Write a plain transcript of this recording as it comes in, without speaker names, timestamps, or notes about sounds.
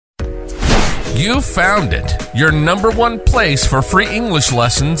You found it, your number one place for free English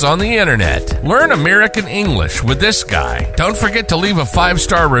lessons on the internet. Learn American English with this guy. Don't forget to leave a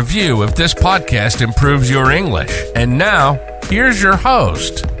 5-star review if this podcast improves your English. And now, here's your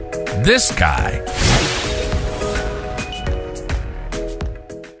host, this guy.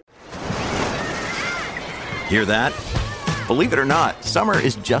 Hear that? Believe it or not, summer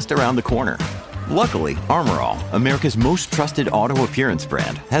is just around the corner. Luckily, Armor All, America's most trusted auto appearance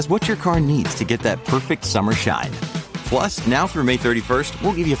brand, has what your car needs to get that perfect summer shine. Plus, now through May 31st,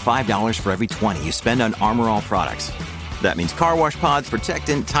 we'll give you $5 for every $20 you spend on Armor All products. That means car wash pods,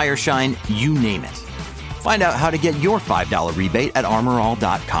 protectant, tire shine, you name it. Find out how to get your $5 rebate at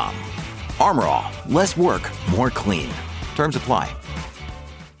armorall.com. Armor All, less work, more clean. Terms apply.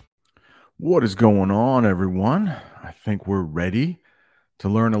 What is going on, everyone? I think we're ready to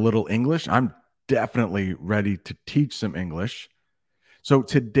learn a little English. I'm definitely ready to teach some English. So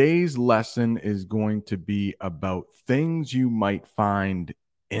today's lesson is going to be about things you might find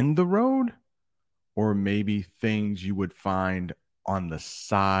in the road, or maybe things you would find on the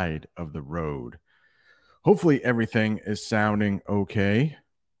side of the road. Hopefully everything is sounding okay.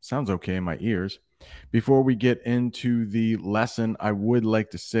 Sounds okay in my ears. Before we get into the lesson, I would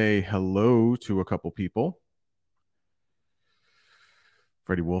like to say hello to a couple people.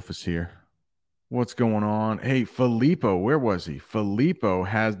 Freddie Wolf is here. What's going on? Hey, Filippo, where was he? Filippo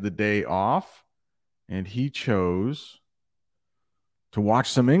has the day off, and he chose to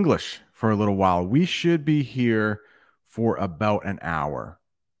watch some English for a little while. We should be here for about an hour,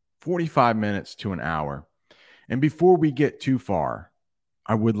 45 minutes to an hour. And before we get too far,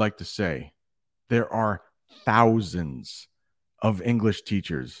 I would like to say there are thousands of English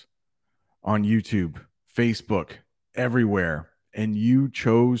teachers on YouTube, Facebook, everywhere, and you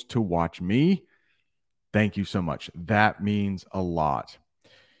chose to watch me. Thank you so much. That means a lot.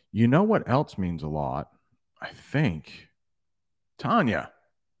 You know what else means a lot? I think Tanya.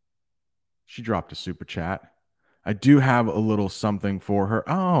 She dropped a super chat. I do have a little something for her.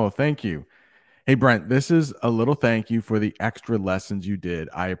 Oh, thank you. Hey, Brent, this is a little thank you for the extra lessons you did.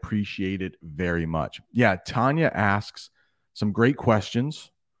 I appreciate it very much. Yeah, Tanya asks some great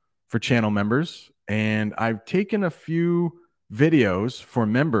questions for channel members, and I've taken a few videos for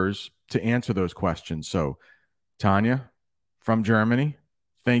members to answer those questions. So, Tanya from Germany,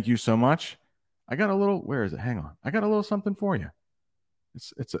 thank you so much. I got a little, where is it? Hang on. I got a little something for you.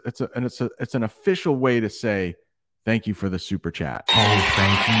 It's an official way to say thank you for the super chat. Oh,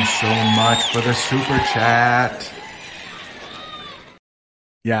 thank you so much for the super chat.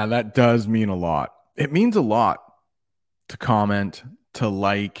 Yeah, that does mean a lot. It means a lot to comment, to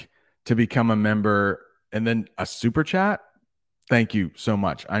like, to become a member, and then a super chat. Thank you so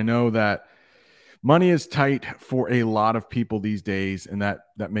much. I know that money is tight for a lot of people these days, and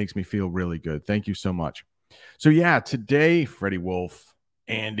that makes me feel really good. Thank you so much. So yeah, today, Freddie Wolf,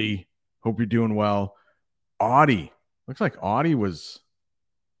 Andy, hope you're doing well. Audie, looks like Audie was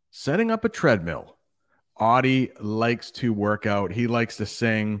setting up a treadmill. Audie likes to work out. He likes to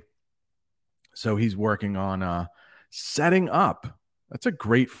sing. So he's working on setting up. That's a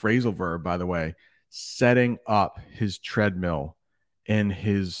great phrasal verb, by the way. Setting up his treadmill in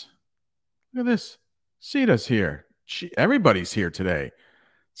his, look at this. Sita's here. Everybody's here today.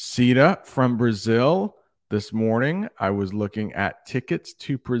 Sita from Brazil. This morning, I was looking at tickets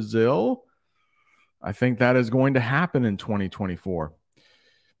to Brazil. I think that is going to happen in 2024.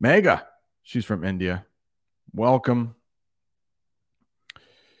 Mega, she's from India. Welcome.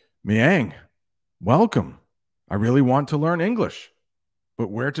 Miang, welcome. I really want to learn English,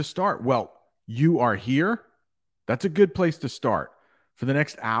 but where to start? Well, you are here. That's a good place to start. For the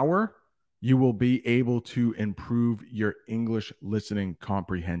next hour, you will be able to improve your English listening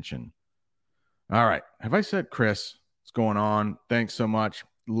comprehension. All right. Have I said Chris? What's going on? Thanks so much.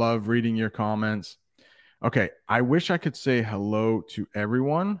 Love reading your comments. Okay. I wish I could say hello to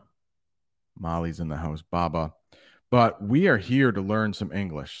everyone. Molly's in the house, Baba. But we are here to learn some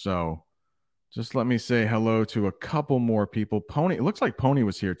English. So just let me say hello to a couple more people. Pony, it looks like Pony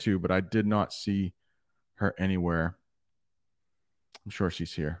was here too, but I did not see her anywhere. I'm sure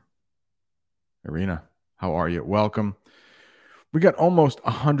she's here. Irina, how are you? Welcome. We got almost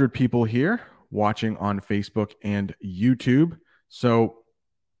 100 people here watching on Facebook and YouTube. So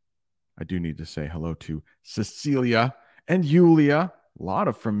I do need to say hello to Cecilia and Yulia. A lot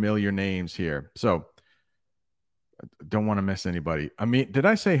of familiar names here. So I don't want to miss anybody. Did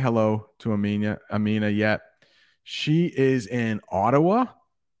I say hello to Amina yet? She is in Ottawa,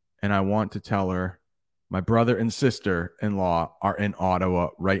 and I want to tell her my brother and sister-in-law are in Ottawa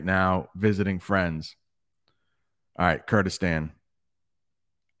right now visiting friends. All right, Kurdistan.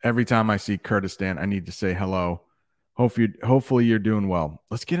 Every time I see Kurdistan, I need to say hello. Hopefully you're doing well.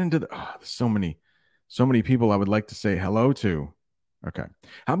 Let's get into there's so many people I would like to say hello to. Okay.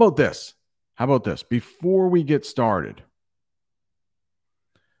 How about this? Before we get started,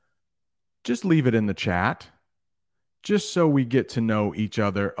 just leave it in the chat, just so we get to know each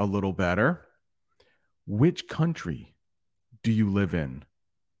other a little better. Which country do you live in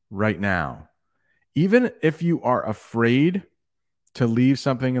right now? Even if you are afraid to leave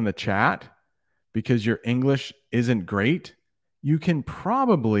something in the chat because your English isn't great, you can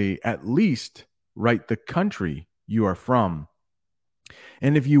probably at least write the country you are from.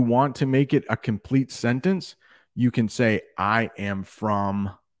 And if you want to make it a complete sentence, you can say, I am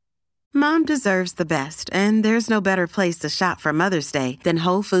from. Mom deserves the best, and there's no better place to shop for Mother's Day than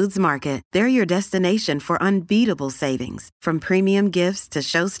Whole Foods Market. They're your destination for unbeatable savings, from premium gifts to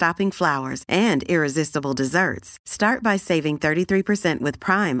show-stopping flowers and irresistible desserts. Start by saving 33% with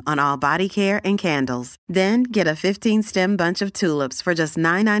Prime on all body care and candles. Then get a 15-stem bunch of tulips for just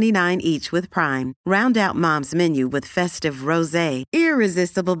 $9.99 each with Prime. Round out Mom's menu with festive rosé,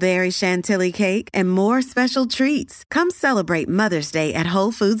 irresistible berry chantilly cake, and more special treats. Come celebrate Mother's Day at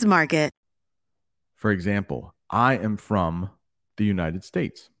Whole Foods Market. For example, I am from the United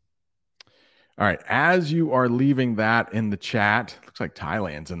States. All right. As you are leaving that in the chat, looks like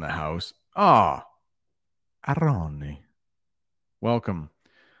Thailand's in the house. Aroni. Welcome.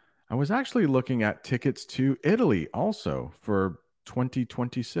 I was actually looking at tickets to Italy also for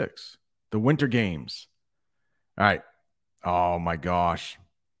 2026, the Winter Games. All right. Oh my gosh.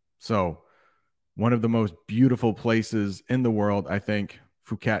 So one of the most beautiful places in the world, I think,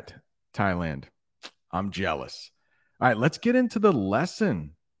 Phuket, Thailand. I'm jealous. All right, let's get into the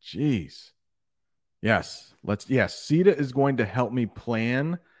lesson. Jeez. Yes, Sita is going to help me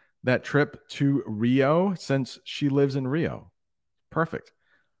plan that trip to Rio since she lives in Rio. Perfect.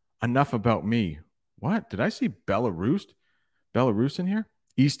 Enough about me. What? Did I see Belarus in here?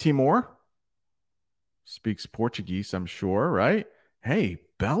 East Timor? Speaks Portuguese, I'm sure, right? Hey,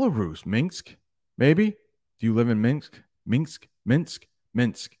 Belarus, Minsk, maybe? Do you live in Minsk? Minsk.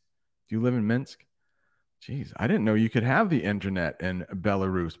 Do you live in Minsk? Jeez, I didn't know you could have the internet in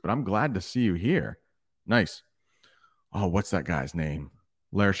Belarus, but I'm glad to see you here. Nice. Oh, what's that guy's name?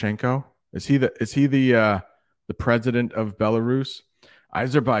 Lerchenko? Is he the president of Belarus?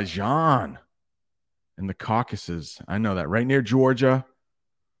 Azerbaijan in the Caucasus. I know that. Right near Georgia,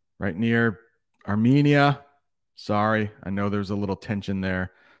 right near Armenia. Sorry, I know there's a little tension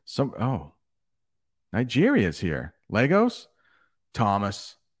there. Nigeria's here. Lagos?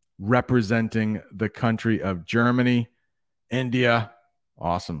 Thomas. Representing the country of Germany, India.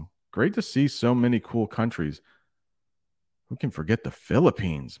 Awesome. Great to see so many cool countries. Who can forget the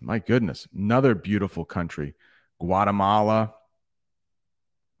Philippines? My goodness. Another beautiful country. Guatemala.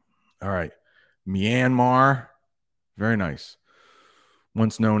 All right. Myanmar. Very nice.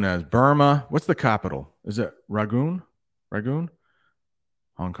 Once known as Burma. What's the capital? Is it Rangoon?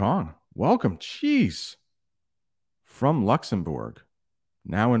 Hong Kong. Welcome. Jeez. From Luxembourg.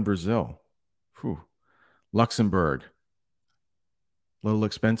 Now in Brazil. Whew. Luxembourg. A little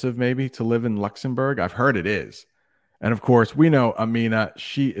expensive maybe to live in Luxembourg. I've heard it is. And of course, we know Amina,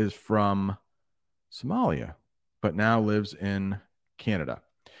 she is from Somalia, but now lives in Canada.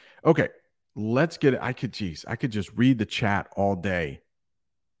 Okay, let's get it. I could just read the chat all day.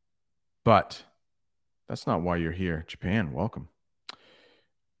 But that's not why you're here. Japan, welcome.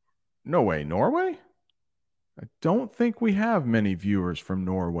 No way, Norway? I don't think we have many viewers from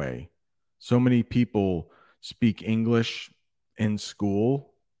Norway. So many people speak English in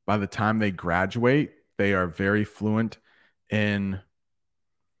school. By the time they graduate, they are very fluent in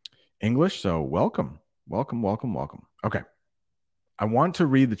English. So welcome. Okay. I want to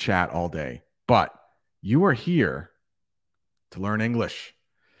read the chat all day, but you are here to learn English.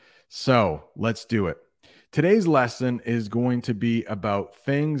 So let's do it. Today's lesson is going to be about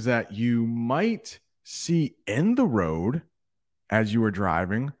things that you might see in the road as you are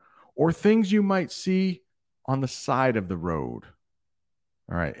driving, or things you might see on the side of the road.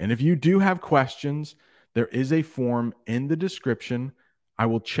 All right. And if you do have questions, there is a form in the description. I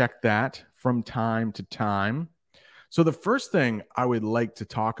will check that from time to time. So the first thing I would like to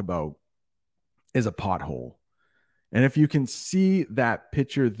talk about is a pothole. And if you can see that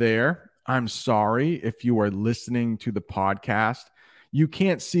picture there, I'm sorry if you are listening to the podcast, you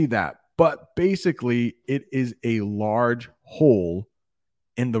can't see that. But basically, it is a large hole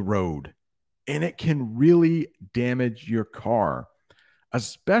in the road, and it can really damage your car,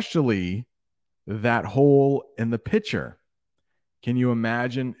 especially that hole in the picture. Can you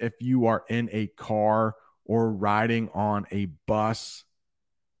imagine if you are in a car or riding on a bus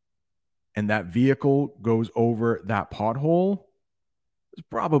and that vehicle goes over that pothole, there's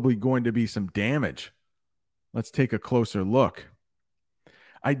probably going to be some damage. Let's take a closer look.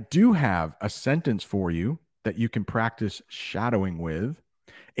 I do have a sentence for you that you can practice shadowing with.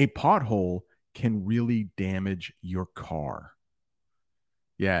 A pothole can really damage your car.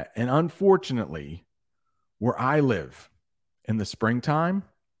 Yeah, and unfortunately, where I live in the springtime,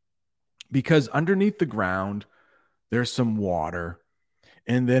 because underneath the ground, there's some water,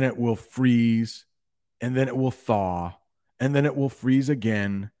 and then it will freeze, and then it will thaw, and then it will freeze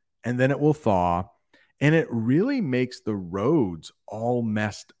again, and then it will thaw, and it really makes the roads all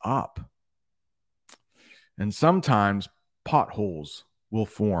messed up. And sometimes potholes will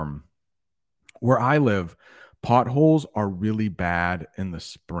form. Where I live, potholes are really bad in the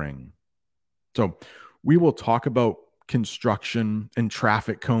spring. So we will talk about construction and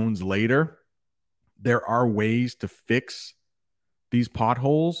traffic cones later. There are ways to fix these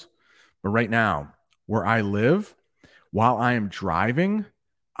potholes. But right now, where I live, while I am driving,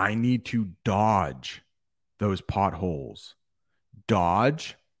 I need to dodge those potholes.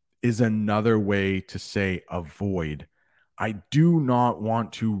 Dodge is another way to say avoid. I do not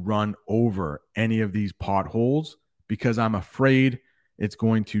want to run over any of these potholes because I'm afraid it's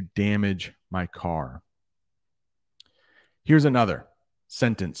going to damage my car. Here's another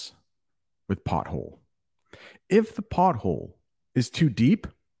sentence with pothole. If the pothole is too deep,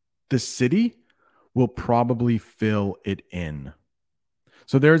 the city will probably fill it in.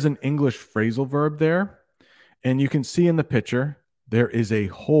 So there's an English phrasal verb there, and you can see in the picture there is a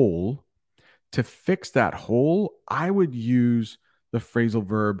hole. To fix that hole, I would use the phrasal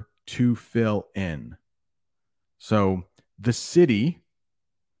verb to fill in. So the city,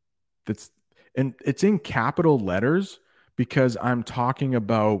 and it's in capital letters because I'm talking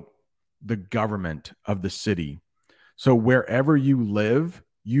about the government of the city. So wherever you live,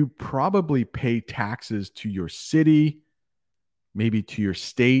 you probably pay taxes to your city, maybe to your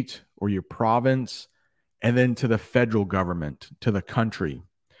state or your province, and then to the federal government, to the country.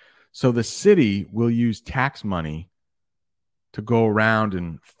 So the city will use tax money to go around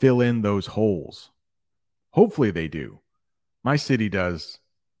and fill in those holes. Hopefully they do. My city does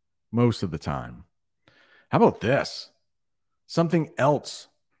most of the time. How about this? Something else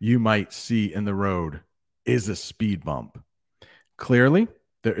you might see in the road is a speed bump. Clearly,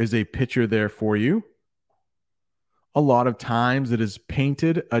 there is a picture there for you. A lot of times it is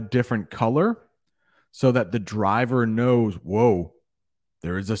painted a different color so that the driver knows, whoa,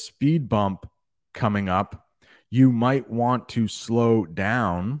 there is a speed bump coming up. You might want to slow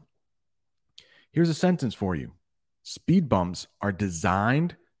down. Here's a sentence for you. Speed bumps are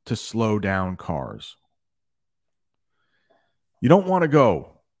designed to slow down cars. You don't want to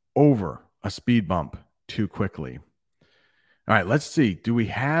go over a speed bump too quickly. All right, let's see. Do we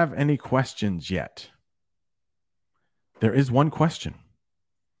have any questions yet? There is one question.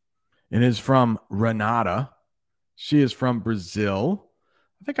 It is from Renata. She is from Brazil.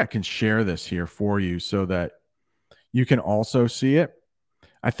 I think I can share this here for you so that you can also see it.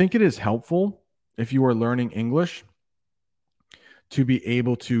 I think it is helpful if you are learning English to be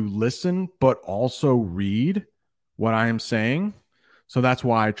able to listen, but also read what I am saying. So that's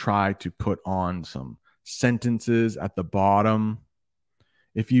why I try to put on some sentences at the bottom.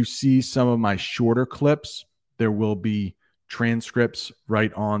 If you see some of my shorter clips, there will be transcripts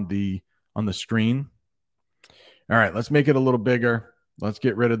right on the screen. All right, let's make it a little bigger. Let's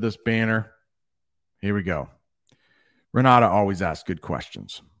get rid of this banner. Here we go. Renata always asks good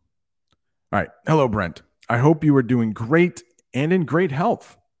questions. All right. Hello, Brent. I hope you are doing great and in great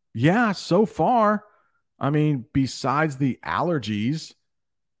health. Yeah, so far. I mean, besides the allergies,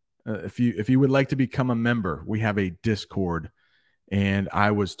 if you would like to become a member, we have a Discord, and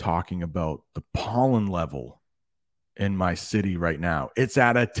I was talking about the pollen level in my city right now. It's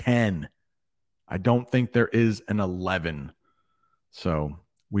at a 10. I don't think there is an 11. So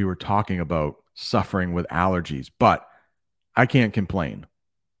we were talking about suffering with allergies, but I can't complain.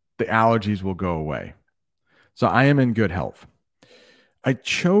 The allergies will go away. So I am in good health. I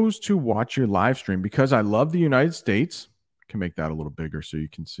chose to watch your live stream because I love the United States. I can make that a little bigger so you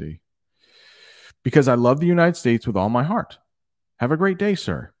can see. Because I love the United States with all my heart. Have a great day,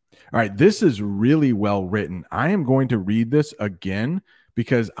 sir. All right, this is really well written. I am going to read this again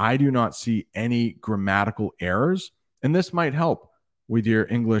because I do not see any grammatical errors, and this might help with your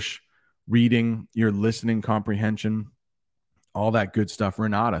English reading, your listening comprehension, all that good stuff.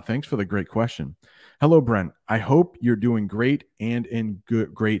 Renata, thanks for the great question. Hello, Brent. I hope you're doing great and in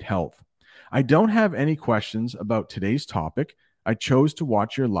great health. I don't have any questions about today's topic. I chose to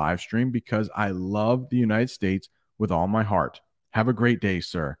watch your live stream because I love the United States with all my heart. Have a great day,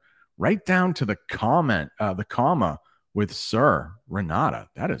 sir. right down to the comma with Sir Renata.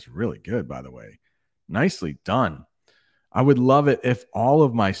 That is really good, by the way. Nicely done. I would love it if all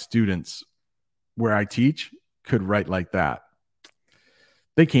of my students where I teach could write like that.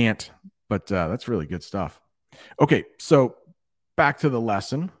 They can't, but that's really good stuff. Okay, so back to the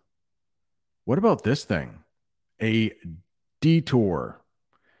lesson. What about this thing? A detour.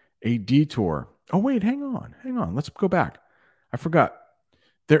 A detour. Oh, wait, hang on. Let's go back. I forgot.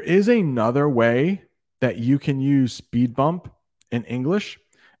 There is another way that you can use speed bump in English,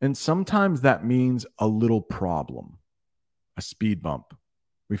 and sometimes that means a little problem. A speed bump.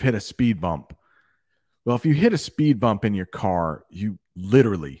 We've hit a speed bump. Well, if you hit a speed bump in your car, you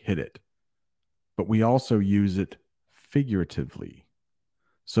literally hit it. But we also use it figuratively.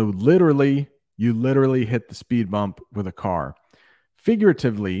 So literally, you literally hit the speed bump with a car.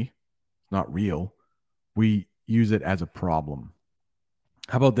 Figuratively, not real, we use it as a problem.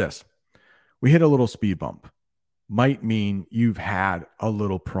 How about this? We hit a little speed bump. Might mean you've had a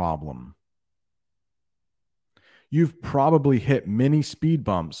little problem. You've probably hit many speed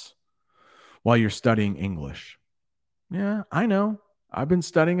bumps while you're studying English. Yeah, I know. I've been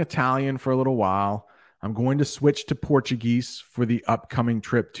studying Italian for a little while. I'm going to switch to Portuguese for the upcoming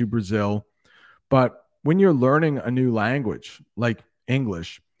trip to Brazil. But when you're learning a new language like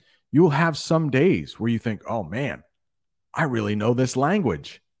English, you'll have some days where you think, oh man, I really know this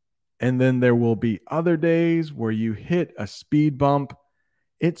language. And then there will be other days where you hit a speed bump.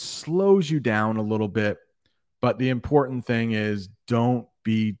 It slows you down a little bit. But the important thing is don't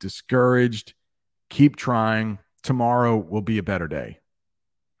be discouraged. Keep trying. Tomorrow will be a better day.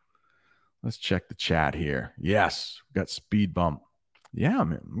 Let's check the chat here. Yes, we got speed bump. Yeah,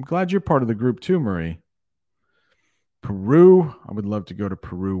 man, I'm glad you're part of the group too, Marie. Peru. I would love to go to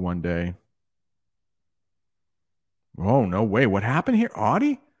Peru one day. Oh, no way. What happened here,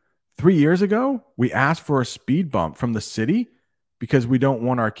 Audie? 3 years ago, we asked for a speed bump from the city because we don't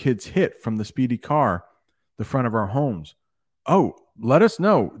want our kids hit from the speedy car, the front of our homes. Oh, let us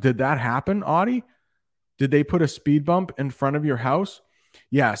know. Did that happen, Audie? Did they put a speed bump in front of your house?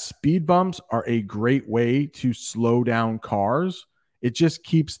 Yeah, speed bumps are a great way to slow down cars. It just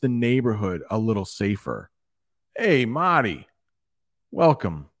keeps the neighborhood a little safer. Hey, Mahdi,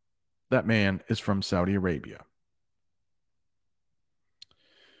 welcome. That man is from Saudi Arabia.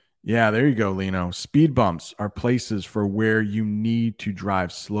 Yeah, there you go, Lino. Speed bumps are places for where you need to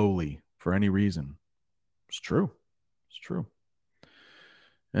drive slowly for any reason. It's true. It's true.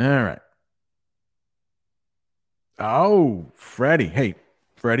 All right. Oh, Freddie. Hey,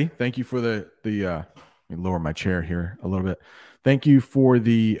 Freddie, thank you for the let me lower my chair here a little bit. Thank you for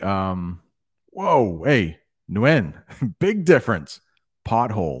the whoa, hey, Nguyen. Big difference.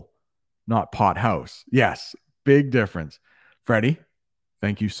 Pothole, not pot house. Yes, big difference. Freddie,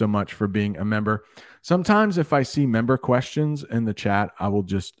 thank you so much for being a member. Sometimes if I see member questions in the chat, I will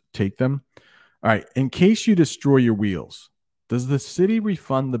just take them. All right. In case you destroy your wheels, does the city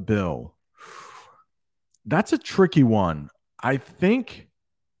refund the bill? That's a tricky one. I think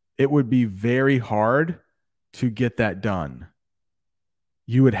it would be very hard to get that done.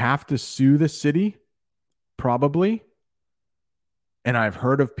 You would have to sue the city, probably. And I've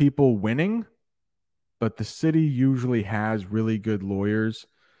heard of people winning, but the city usually has really good lawyers.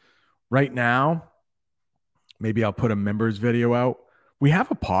 Right now, maybe I'll put a members video out. We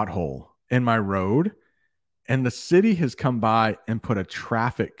have a pothole in my road, and the city has come by and put a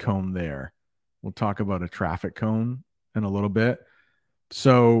traffic cone there. We'll talk about a traffic cone in a little bit.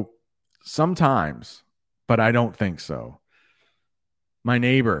 So sometimes, but I don't think so. My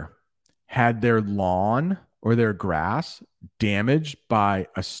neighbor had their lawn or their grass damaged by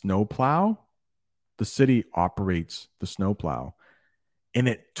a snowplow. The city operates the snowplow, and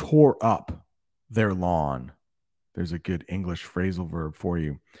it tore up their lawn. There's a good English phrasal verb for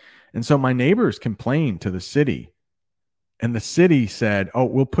you. And so my neighbors complained to the city, and the city said, oh,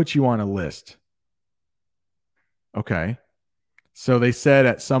 we'll put you on a list. Okay. So they said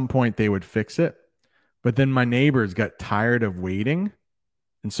at some point they would fix it, but then my neighbors got tired of waiting,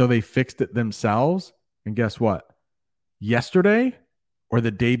 and so they fixed it themselves. And guess what? Yesterday or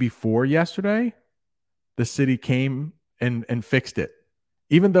the day before yesterday, the city came and fixed it.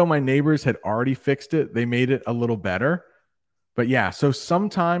 Even though my neighbors had already fixed it, they made it a little better. But yeah, so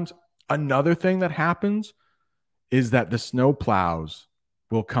sometimes another thing that happens is that the snow plows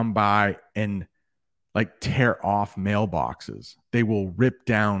will come by and like tear off mailboxes. They will rip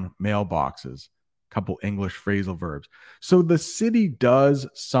down mailboxes. A couple English phrasal verbs. So the city does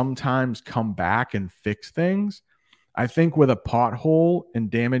sometimes come back and fix things. I think with a pothole and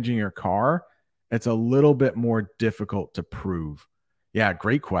damaging your car, it's a little bit more difficult to prove. Yeah,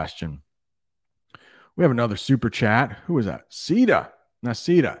 great question. We have another super chat. Who is that? Sita. Now,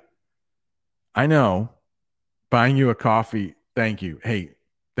 Sita, I know buying you a coffee. Thank you. Hey,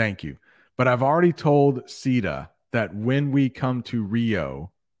 thank you. But I've already told Sita that when we come to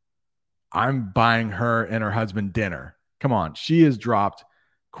Rio, I'm buying her and her husband dinner. Come on. She has dropped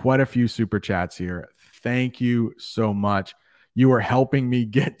quite a few super chats here. Thank you so much. You are helping me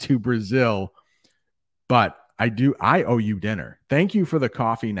get to Brazil, but I owe you dinner. Thank you for the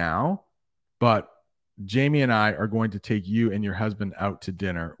coffee now, but Jamie and I are going to take you and your husband out to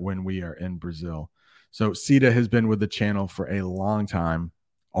dinner when we are in Brazil. So Sita has been with the channel for a long time,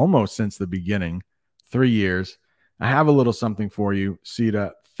 almost since the beginning, 3 years. I have a little something for you,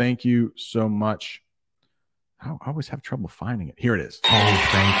 Sita. Thank you so much. I always have trouble finding it. Here it is. Oh,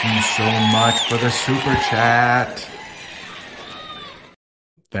 thank you so much for the super chat.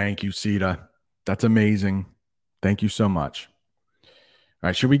 Thank you, Sita. That's amazing. Thank you so much. All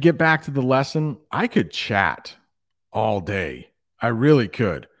right, should we get back to the lesson? I could chat all day. I really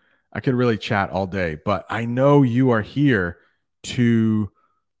could. I could really chat all day, but I know you are here to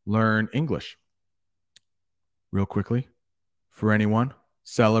learn English. Real quickly, for anyone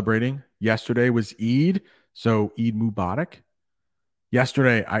celebrating, yesterday was Eid, so Eid Mubarak.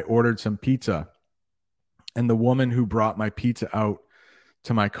 Yesterday, I ordered some pizza, and the woman who brought my pizza out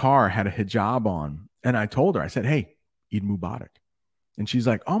to my car had a hijab on, and I told her, I said, hey, Eid Mubarak. And she's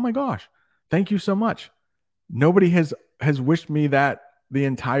like, oh my gosh, thank you so much. Nobody has wished me that the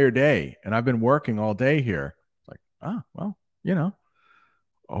entire day. And I've been working all day here. It's like, well, I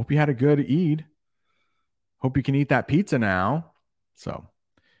hope you had a good Eid. Hope you can eat that pizza now. So,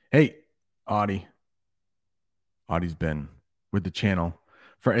 hey, Audie's been with the channel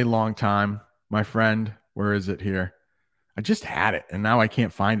for a long time. My friend, where is it here? I just had it and now I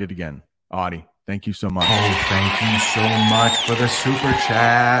can't find it again. Audie, thank you so much. Oh, thank you so much for the super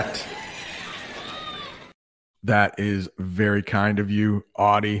chat. That is very kind of you,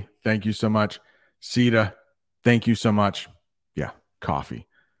 Audie. Thank you so much. Sita, thank you so much. Yeah, coffee.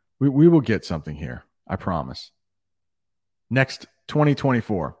 We will get something here. I promise. Next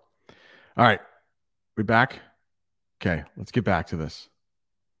 2024. All right. We back? Okay, let's get back to this.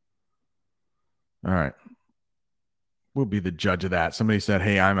 All right. We'll be the judge of that. Somebody said,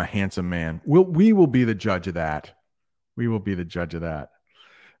 hey, I'm a handsome man. We will be the judge of that. We will be the judge of that.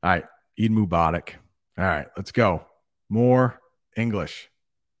 All right. Eid Mubarak. All right, let's go. More English.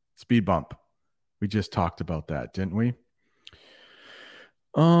 Speed bump. We just talked about that, didn't we?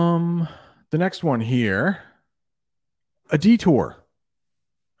 The next one here. A detour.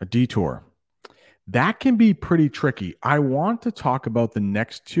 A detour. That can be pretty tricky. I want to talk about the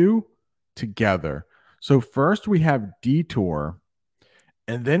next two together. So first we have detour,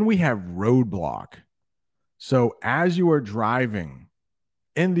 and then we have roadblock. So as you are driving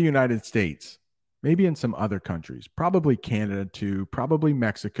in the United States, maybe in some other countries, probably Canada too, probably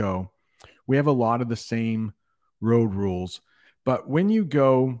Mexico, we have a lot of the same road rules. But when you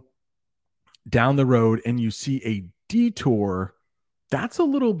go down the road and you see a detour, that's a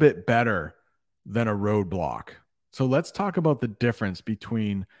little bit better than a roadblock. So let's talk about the difference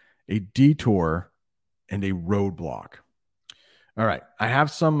between a detour and a roadblock. All right, I have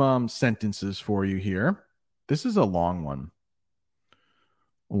some sentences for you here. This is a long one.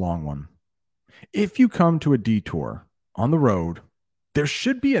 A long one. If you come to a detour on the road, there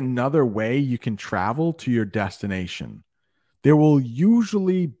should be another way you can travel to your destination. There will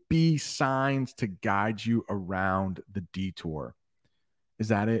usually be signs to guide you around the detour. Is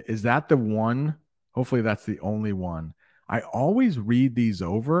that it? Is that the one? Hopefully that's the only one. I always read these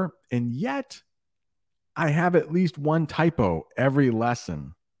over, and yet I have at least one typo every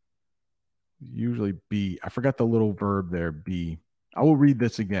lesson. Usually be. I forgot the little verb there, be. I will read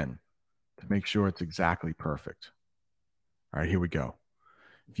this again to make sure it's exactly perfect. All right, here we go.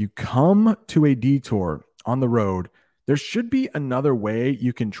 If you come to a detour on the road, there should be another way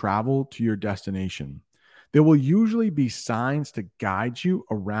you can travel to your destination. There will usually be signs to guide you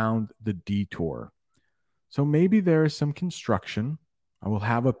around the detour. So maybe there is some construction. I will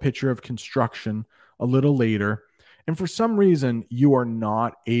have a picture of construction a little later. And for some reason, you are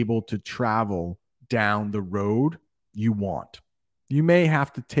not able to travel down the road you want. You may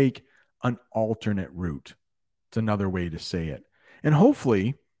have to take an alternate route. It's another way to say it. And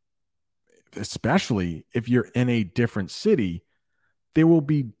hopefully, especially if you're in a different city, there will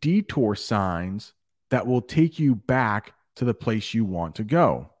be detour signs that will take you back to the place you want to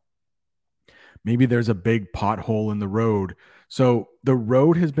go. Maybe there's a big pothole in the road. So the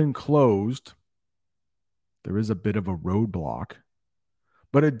road has been closed. There is a bit of a roadblock,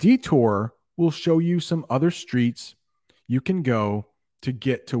 but a detour will show you some other streets you can go to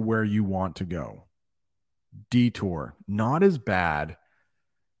get to where you want to go. Detour, not as bad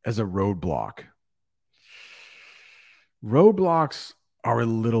as a roadblock. Roadblocks are a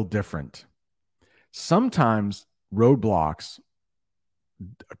little different. Sometimes roadblocks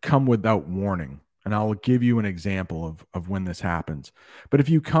come without warning. And I'll give you an example of when this happens. But if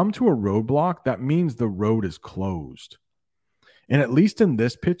you come to a roadblock, that means the road is closed. And at least in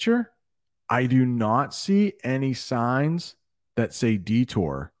this picture, I do not see any signs that say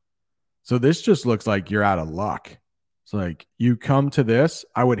detour. So this just looks like you're out of luck. It's like you come to this.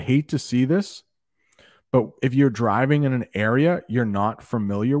 I would hate to see this. But if you're driving in an area you're not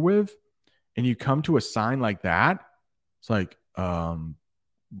familiar with and you come to a sign like that, it's like,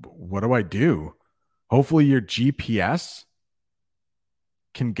 what do I do? Hopefully your GPS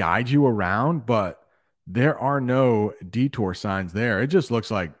can guide you around, but there are no detour signs there. It just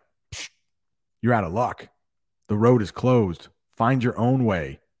looks like you're out of luck. The road is closed. Find your own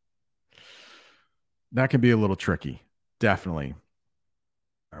way. That can be a little tricky. Definitely.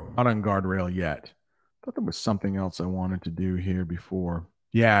 I'm not on guardrail yet. I thought there was something else I wanted to do here before.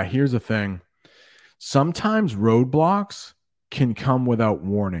 Yeah, here's the thing. Sometimes roadblocks can come without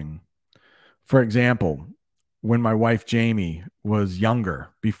warning. For example, when my wife Jamie was younger,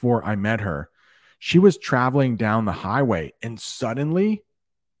 before I met her, she was traveling down the highway and suddenly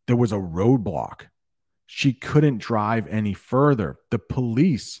there was a roadblock. She couldn't drive any further. The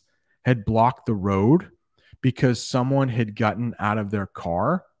police had blocked the road because someone had gotten out of their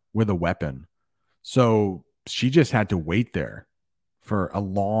car with a weapon. So she just had to wait there for a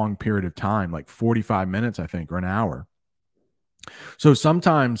long period of time, like 45 minutes, I think, or an hour. So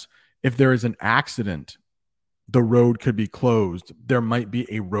sometimes if there is an accident, the road could be closed. There might be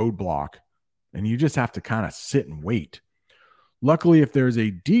a roadblock, and you just have to kind of sit and wait. Luckily, if there's a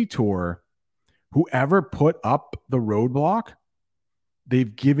detour, whoever put up the roadblock,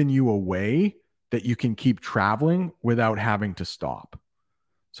 they've given you a way that you can keep traveling without having to stop.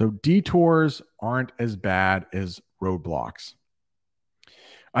 So detours aren't as bad as roadblocks.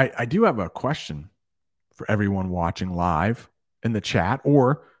 I do have a question for everyone watching live in the chat,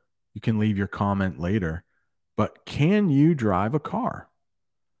 or you can leave your comment later. But can you drive a car?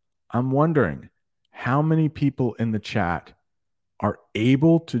 I'm wondering how many people in the chat are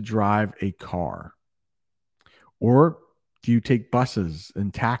able to drive a car? Or do you take buses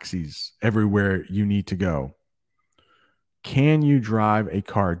and taxis everywhere you need to go? Can you drive a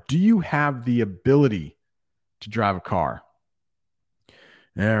car? Do you have the ability to drive a car?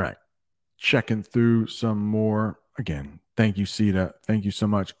 All right. Checking through some more. Again, thank you, Sita. Thank you so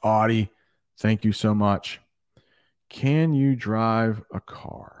much. Audie, thank you so much. Can you drive a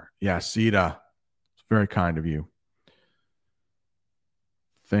car? Yeah, Sita. It's very kind of you.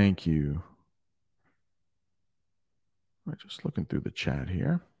 Thank you. I'm just looking through the chat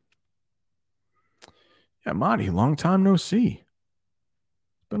here. Yeah, Marty, long time no see.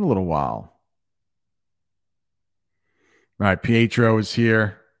 It's been a little while. All right, Pietro is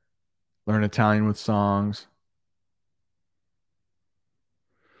here. Learn Italian with songs.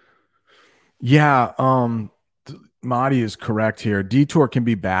 Yeah, Marty is correct here. Detour can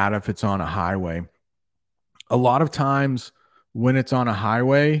be bad if it's on a highway. A lot of times when it's on a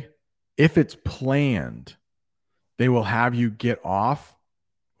highway, if it's planned, they will have you get off.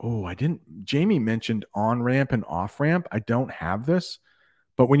 Oh, Jamie mentioned on-ramp and off-ramp. I don't have this,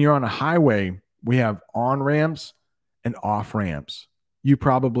 but when you're on a highway, we have on-ramps and off-ramps. You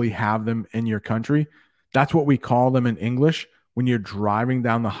probably have them in your country. That's what we call them in English. When you're driving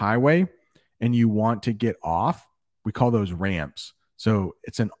down the highway and you want to get off, we call those ramps. So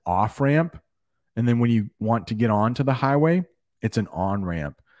it's an off-ramp. And then when you want to get onto the highway, it's an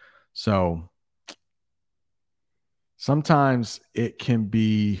on-ramp. So sometimes it can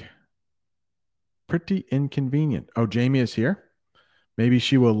be pretty inconvenient. Oh, Jamie is here. Maybe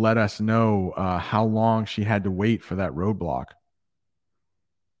she will let us know how long she had to wait for that roadblock.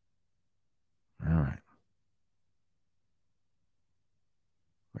 All right.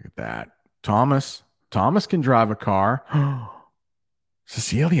 Look at that. Thomas can drive a car.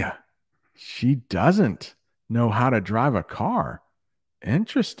 Cecilia, she doesn't know how to drive a car.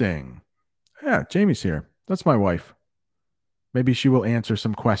 Interesting. Yeah, Jamie's here. That's my wife. Maybe she will answer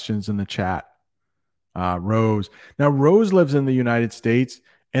some questions in the chat. Rose. Now, Rose lives in the United States,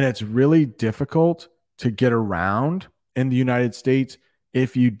 and it's really difficult to get around in the United States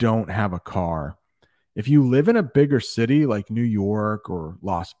if you don't have a car. If you live in a bigger city like New York or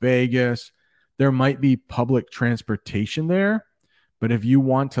Las Vegas, there might be public transportation there. But if you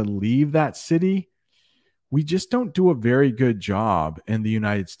want to leave that city, we just don't do a very good job in the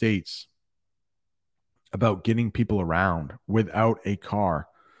United States about getting people around without a car.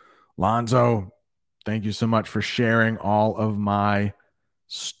 Lonzo, thank you so much for sharing all of my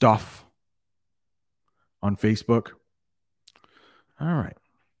stuff on Facebook. All right.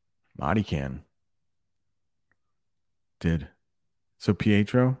 Marty can. Did. So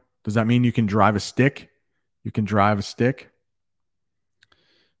Pietro, does that mean you can drive a stick? You can drive a stick?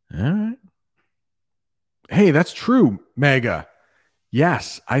 All right. Hey, that's true, Mega.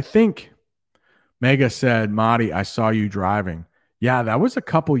 Yes, I think Mega said, Marty, I saw you driving. Yeah, that was a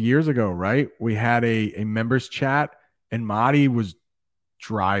couple years ago, right? We had a members chat and Marty was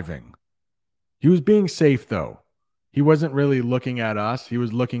driving. He was being safe, though. He wasn't really looking at us. He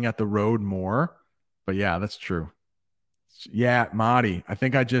was looking at the road more. But yeah, that's true. Yeah, Marty.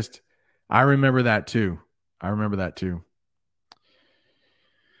 I remember that too.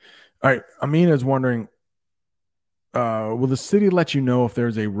 All right. Amina's wondering, will the city let you know if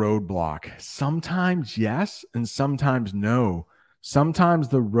there's a roadblock? Sometimes yes, and sometimes no. Sometimes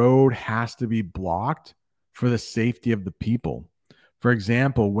the road has to be blocked for the safety of the people. For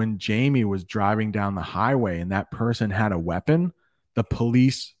example, when Jamie was driving down the highway and that person had a weapon, the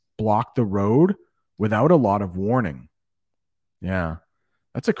police blocked the road without a lot of warning. Yeah,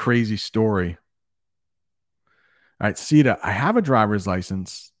 that's a crazy story. All right, Sita, I have a driver's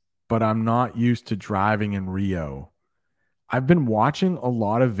license, but I'm not used to driving in Rio. I've been watching a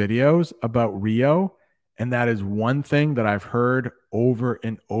lot of videos about Rio, and that is one thing that I've heard over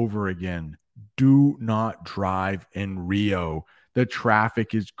and over again. Do not drive in Rio. The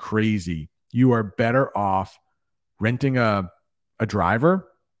traffic is crazy. You are better off renting a driver,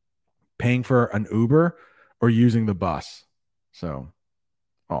 paying for an Uber, or using the bus. So,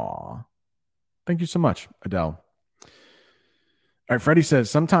 thank you so much, Adele. All right, Freddie says,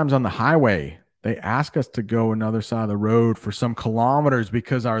 sometimes on the highway, they ask us to go another side of the road for some kilometers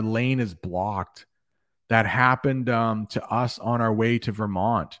because our lane is blocked. That happened to us on our way to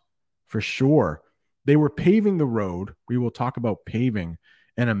Vermont, for sure. They were paving the road. We will talk about paving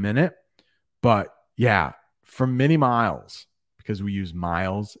in a minute. But yeah, for many miles, because we use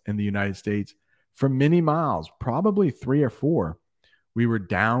miles in the United States, for many miles, probably 3 or 4, we were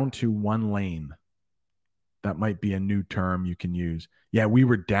down to one lane. That might be a new term you can use. Yeah, we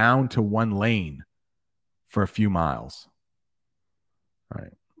were down to one lane for a few miles. All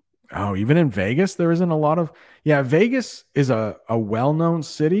right. Oh, even in Vegas, there isn't a lot of... Yeah, Vegas is a well-known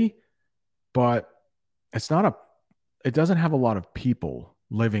city, but it doesn't have a lot of people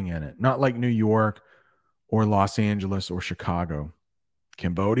living in it. Not like New York or Los Angeles or Chicago.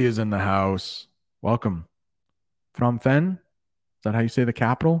 Cambodia's in the house. Welcome. Phnom Penh? Is that how you say the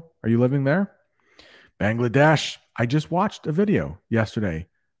capital? Are you living there? Bangladesh. I just watched a video yesterday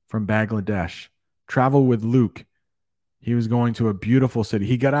from Bangladesh. Travel with Luke. He was going to a beautiful city.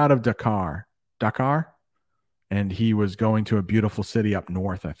 He got out of Dakar, and he was going to a beautiful city up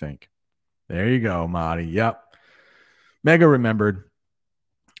north, I think. There you go, Marty. Yep. Mega remembered.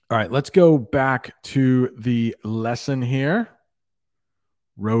 All right, let's go back to the lesson here.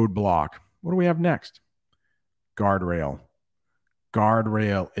 Roadblock. What do we have next? Guardrail.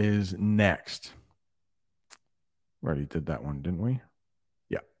 Guardrail is next. We already did that one, didn't we?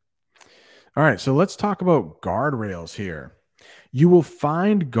 Yeah. All right, so let's talk about guardrails here. You will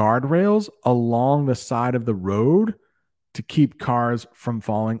find guardrails along the side of the road to keep cars from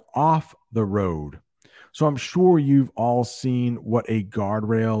falling off the road. So I'm sure you've all seen what a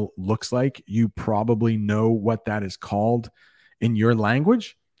guardrail looks like. You probably know what that is called in your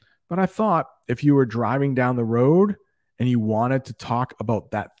language. But I thought if you were driving down the road and you wanted to talk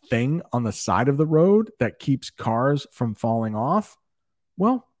about that thing on the side of the road that keeps cars from falling off,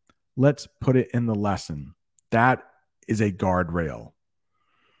 well, let's put it in the lesson. That is a guardrail.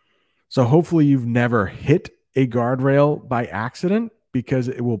 So hopefully you've never hit a guardrail by accident, because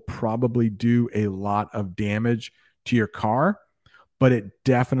it will probably do a lot of damage to your car, but it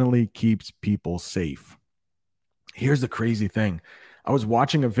definitely keeps people safe. Here's the crazy thing. I was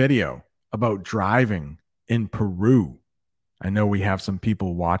watching a video about driving in Peru. I know we have some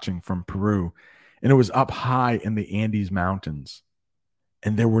people watching from Peru, and it was up high in the Andes Mountains,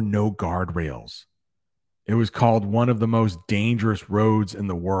 and there were no guardrails. It was called one of the most dangerous roads in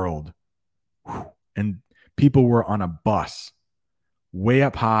the world. And people were on a bus way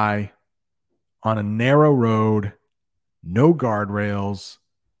up high on a narrow road, no guardrails.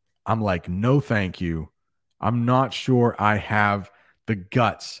 I'm like, no, thank you. I'm not sure I have the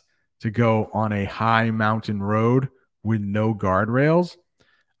guts to go on a high mountain road with no guardrails.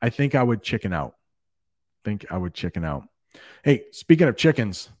 I think I would chicken out. Hey, speaking of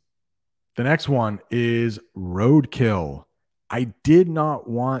chickens, the next one is roadkill. I did not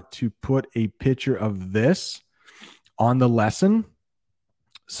want to put a picture of this on the lesson.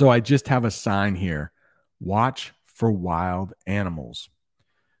 So I just have a sign here. Watch for wild animals.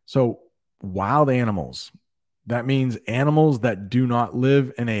 So wild animals, that means animals that do not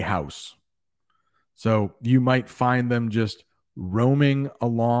live in a house. So you might find them just roaming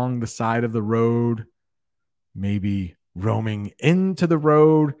along the side of the road, maybe roaming into the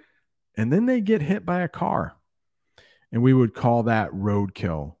road, and then they get hit by a car. And we would call that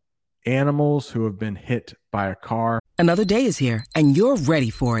roadkill. Animals who have been hit by a car. Another day is here, and you're ready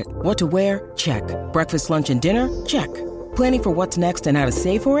for it. What to wear? Check. Breakfast, lunch, and dinner? Check. Planning for what's next and how to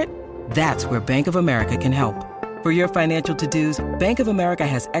save for it? That's where Bank of America can help. For your financial to-dos, Bank of America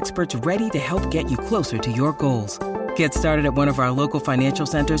has experts ready to help get you closer to your goals. Get started at one of our local financial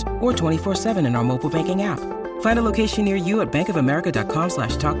centers or 24/7 in our mobile banking app. Find a location near you at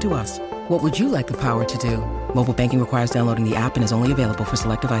bankofamerica.com/talktous. What would you like the power to do? Mobile banking requires downloading the app and is only available for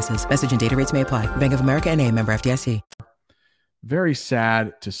select devices. Message and data rates may apply. Bank of America N.A., member FDIC. Very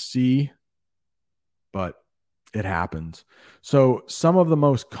sad to see, but it happens. So some of the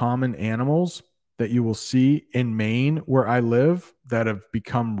most common animals that you will see in Maine, where I live, that have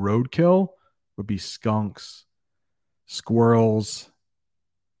become roadkill would be skunks, squirrels,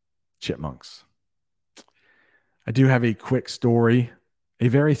 chipmunks. I do have a quick story, a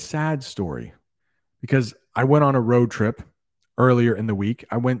very sad story, because I went on a road trip earlier in the week.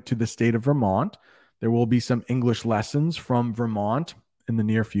 I went to the state of Vermont. There will be some English lessons from Vermont in the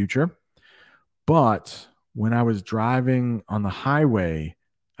near future. But when I was driving on the highway,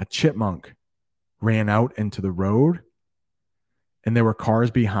 a chipmunk ran out into the road, and there were cars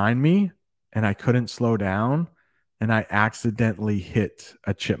behind me, and I couldn't slow down, and I accidentally hit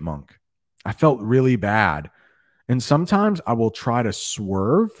a chipmunk. I felt really bad. And sometimes I will try to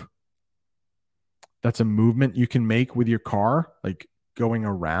swerve. That's a movement you can make with your car, like going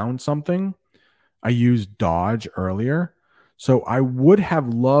around something. I used dodge earlier. So I would have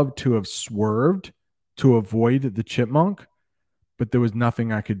loved to have swerved to avoid the chipmunk, but there was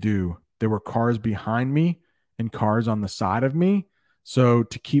nothing I could do. There were cars behind me and cars on the side of me. So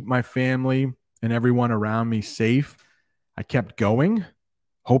to keep my family and everyone around me safe, I kept going,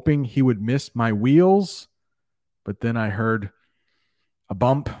 hoping he would miss my wheels. But then I heard a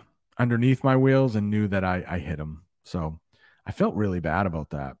bump underneath my wheels and knew that I hit him. So I felt really bad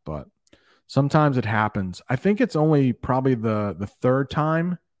about that, but sometimes it happens. I think it's only probably the third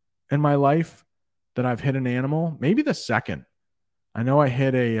time in my life that I've hit an animal, maybe the second. I know I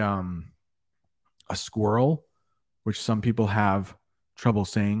hit a squirrel, which some people have trouble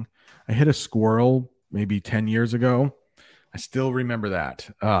saying. I hit a squirrel maybe 10 years ago. I still remember that.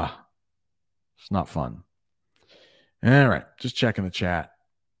 It's not fun. All right, just checking the chat.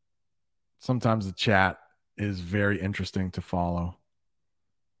 Sometimes the chat is very interesting to follow.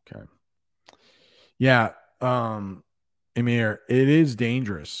 Okay. Yeah, Amir, it is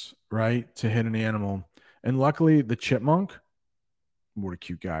dangerous, right, to hit an animal. And luckily, the chipmunk, what a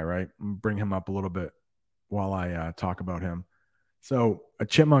cute guy, right? Bring him up a little bit while I talk about him. So a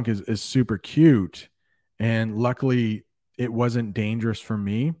chipmunk is super cute, and luckily it wasn't dangerous for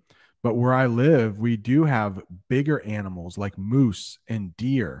me. But where I live, we do have bigger animals like moose and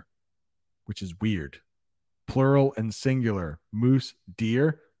deer, which is weird. Plural and singular, moose,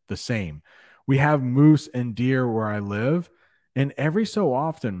 deer, the same. We have moose and deer where I live, and every so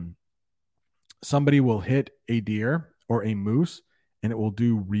often somebody will hit a deer or a moose, and it will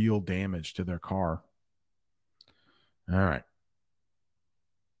do real damage to their car. All right.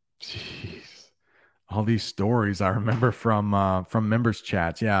 Jeez. All these stories I remember from members'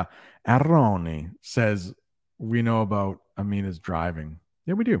 chats. Yeah. Aroni says, we know about Amina's driving.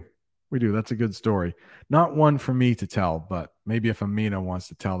 Yeah, we do. We do. That's a good story. Not one for me to tell, but maybe if Amina wants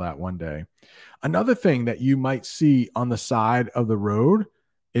to tell that one day. Another thing that you might see on the side of the road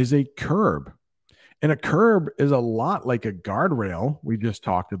is a curb. And a curb is a lot like a guardrail we just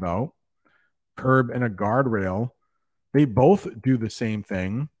talked about. Curb and a guardrail, they both do the same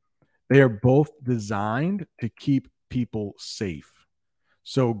thing. They are both designed to keep people safe.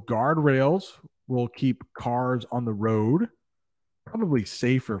 So guardrails will keep cars on the road probably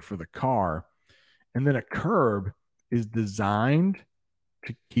safer for the car. And then a curb is designed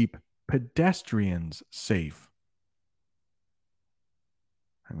to keep pedestrians safe.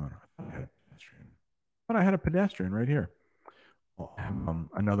 Hang on. I had a pedestrian right here.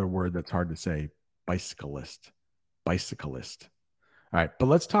 Another word that's hard to say, bicyclist. Bicyclist. All right, but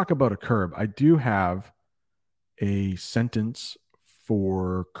let's talk about a curb. I do have a sentence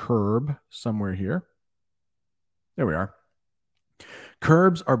for curb somewhere here. There we are.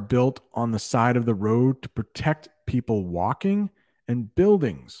 Curbs are built on the side of the road to protect people walking and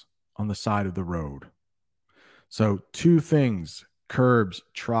buildings on the side of the road. So, two things curbs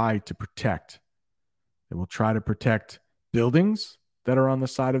try to protect. They will try to protect buildings that are on the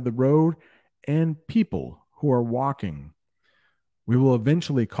side of the road and people who are walking. We will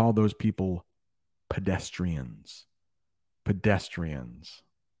eventually call those people pedestrians. Pedestrians.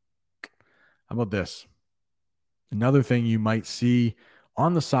 How about this? Another thing you might see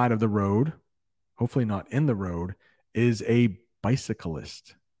on the side of the road, hopefully not in the road, is a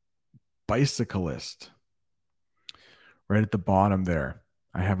bicyclist. Bicyclist. Right at the bottom there,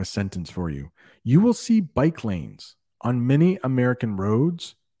 I have a sentence for you. You will see bike lanes on many American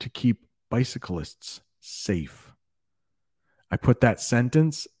roads to keep bicyclists safe. I put that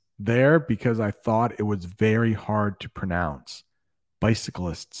sentence there because I thought it was very hard to pronounce.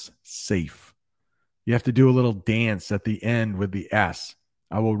 Bicyclists safe. You have to do a little dance at the end with the S.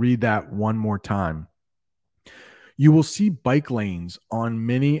 I will read that one more time. You will see bike lanes on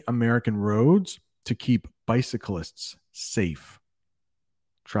many American roads to keep bicyclists safe.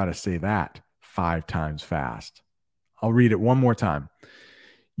 Try to say that 5 times fast. I'll read it one more time.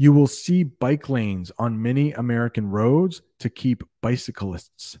 You will see bike lanes on many American roads to keep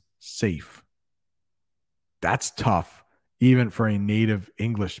bicyclists safe. That's tough, even for a native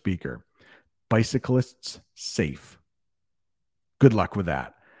English speaker. Bicyclists safe. Good luck with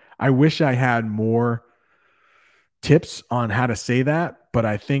that. I wish I had more tips on how to say that, but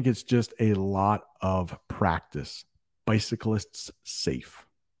I think it's just a lot of practice. Bicyclists safe.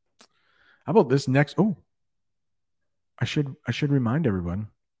 How about this next? Oh, I should remind everyone.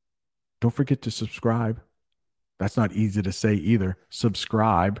 Don't forget to subscribe. That's not easy to say either.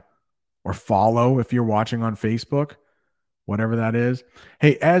 Subscribe or follow if you're watching on Facebook, whatever that is.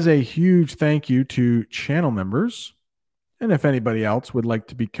 Hey, as a huge thank you to channel members, and if anybody else would like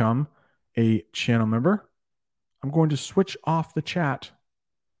to become a channel member, I'm going to switch off the chat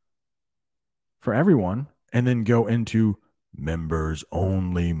for everyone and then go into members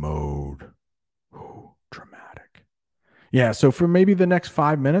only mode. Ooh, dramatic. Yeah, so for maybe the next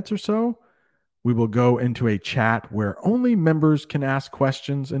 5 minutes or so, we will go into a chat where only members can ask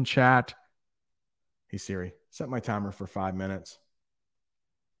questions and chat. Hey, Siri, set my timer for 5 minutes.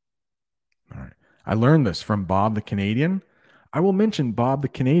 All right. I learned this from Bob the Canadian. I will mention Bob the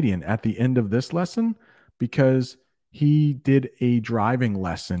Canadian at the end of this lesson because he did a driving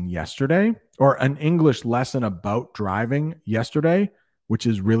lesson yesterday, or an English lesson about driving yesterday, which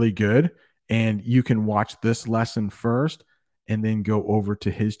is really good. And you can watch this lesson first and then go over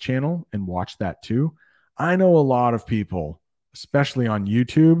to his channel and watch that too. I know a lot of people, especially on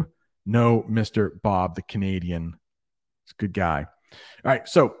YouTube, know Mr. Bob the Canadian. He's a good guy. All right.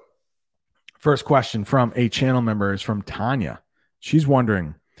 So first question from a channel member is from Tanya. She's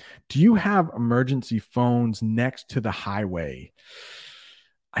wondering, do you have emergency phones next to the highway?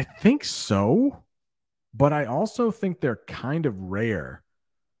 I think so, but I also think they're kind of rare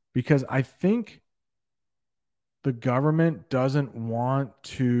because I think the government doesn't want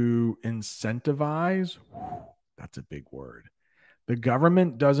to incentivize. That's a big word. The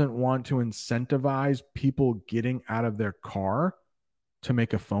government doesn't want to incentivize people getting out of their car to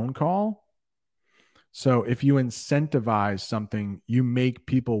make a phone call. So if you incentivize something, you make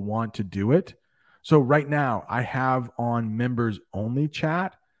people want to do it. So right now I have on members only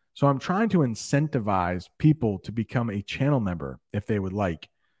chat. So I'm trying to incentivize people to become a channel member if they would like.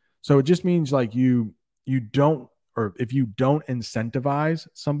 So it just means like you don't, or if you don't incentivize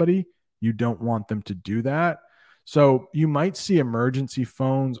somebody, you don't want them to do that. So you might see emergency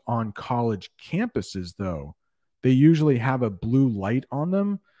phones on college campuses though. They usually have a blue light on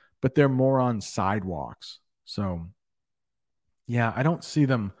them, but they're more on sidewalks. So yeah, I don't see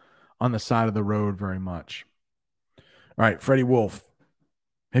them on the side of the road very much. All right, Freddie Wolf,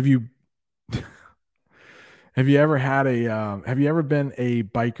 have you ever had have you ever been a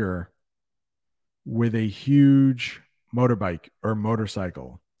biker with a huge motorbike or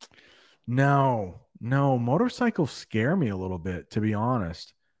motorcycle? No, motorcycles scare me a little bit, to be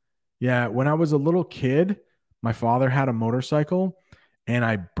honest. Yeah, when I was a little kid, my father had a motorcycle and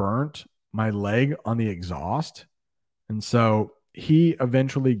I burnt my leg on the exhaust. And so he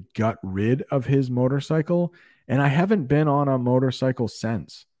eventually got rid of his motorcycle, and I haven't been on a motorcycle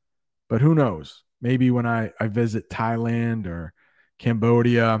since. But who knows? Maybe when I visit Thailand or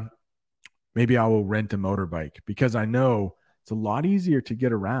Cambodia, maybe I will rent a motorbike because I know it's a lot easier to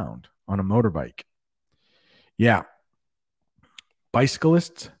get around on a motorbike. Yeah.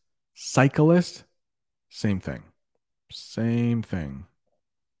 Bicyclist, cyclist, same thing. Same thing.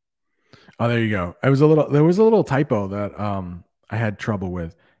 Oh, there you go. There was a little typo that I had trouble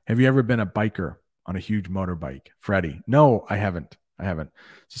with. Have you ever been a biker on a huge motorbike? Freddie. No, I haven't.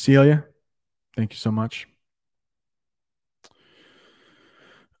 Cecilia, thank you so much.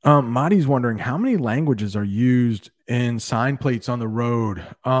 Madi's wondering how many languages are used in sign plates on the road.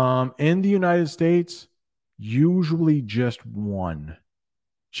 In the United States, usually just one,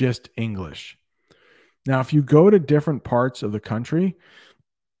 just English. Now, if you go to different parts of the country,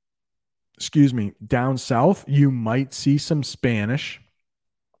 down south, you might see some Spanish.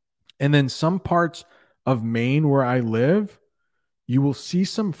 And then some parts of Maine where I live, you will see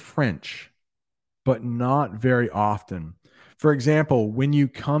some French, but not very often. For example, when you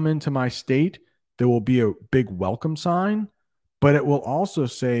come into my state, there will be a big welcome sign, but it will also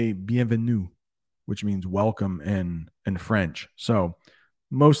say bienvenue, which means welcome in French. So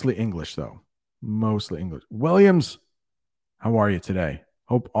mostly English, though. Mostly English. Williams, how are you today?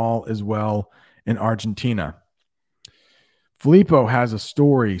 Hope all is well in Argentina. Filippo has a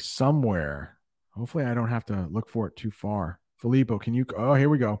story somewhere. Hopefully I don't have to look for it too far. Filippo, can you? Oh, here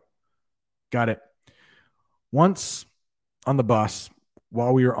we go. Got it. Once on the bus,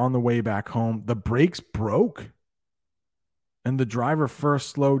 while we were on the way back home, the brakes broke. And the driver first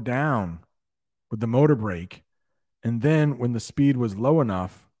slowed down with the motor brake. And then when the speed was low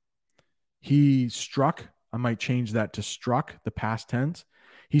enough, he struck. I might change that to struck, the past tense.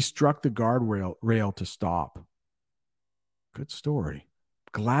 He struck the guardrail rail to stop. Good story.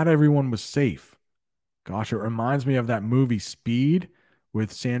 Glad everyone was safe. Gosh, it reminds me of that movie Speed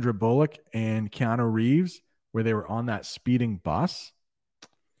with Sandra Bullock and Keanu Reeves, where they were on that speeding bus.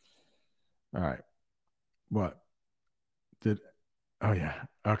 All right. What? Oh, yeah.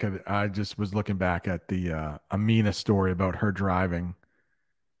 Okay. I just was looking back at the Amina story about her driving.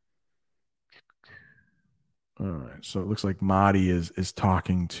 All right. So it looks like Madi is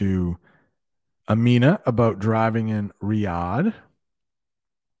talking to Amina about driving in Riyadh.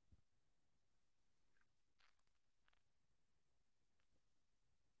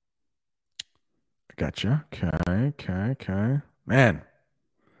 Gotcha. Okay. Man,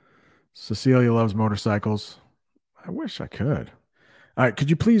 Cecilia loves motorcycles. I wish I could. All right. Could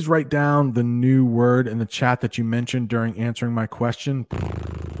you please write down the new word in the chat that you mentioned during answering my question?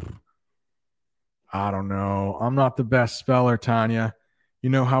 I don't know. I'm not the best speller, Tanya. You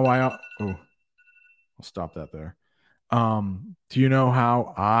know how I'll stop that there. Do you know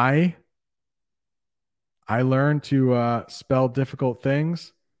how I learned to spell difficult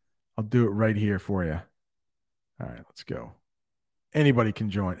things? I'll do it right here for you. All right, let's go. Anybody can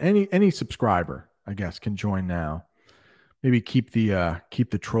join. Any subscriber, I guess, can join now. Maybe keep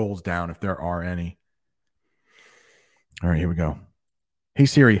the trolls down if there are any. All right, here we go. Hey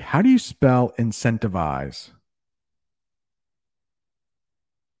Siri, how do you spell incentivize?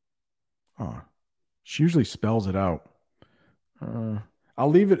 Oh, she usually spells it out. I'll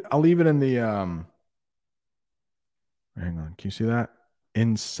leave it in the hang on. Can you see that?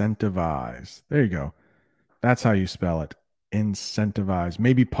 Incentivize. There you go. That's how you spell it. Incentivize.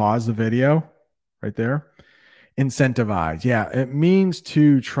 Maybe pause the video right there. Incentivize. Yeah, it means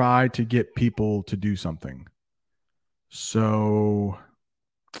to try to get people to do something. So,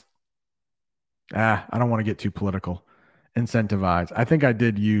 I don't want to get too political. Incentivize. I think I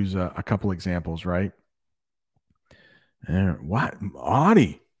did use a couple examples, right? And what?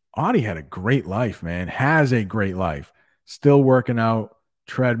 Audie had a great life, man. Has a great life. Still working out,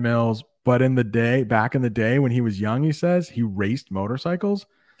 treadmills. But back in the day when he was young, he says he raced motorcycles.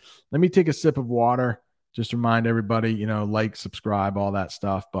 Let me take a sip of water. Just remind everybody, like, subscribe, all that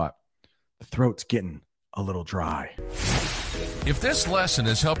stuff. But the throat's getting a little dry. If this lesson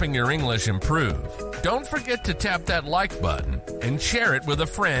is helping your English improve, don't forget to tap that like button and share it with a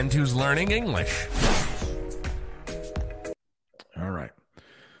friend who's learning English. All right.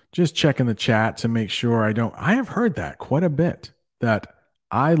 Just checking the chat to make sure I have heard that quite a bit, that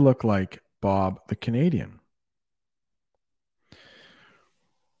I look like Bob the Canadian.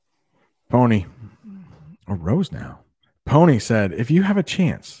 Pony, or Rose now. Pony said, if you have a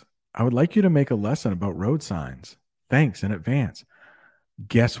chance, I would like you to make a lesson about road signs. Thanks in advance.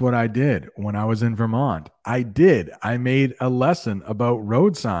 Guess what I did when I was in Vermont? I made a lesson about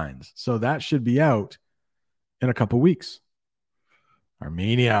road signs. So that should be out in a couple weeks.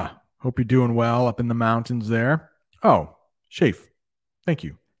 Armenia, hope you're doing well up in the mountains there. Oh, Shafe, thank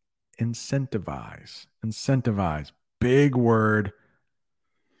you. Incentivize. Big word.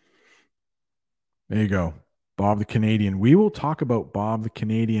 There you go. Bob the Canadian. We will talk about Bob the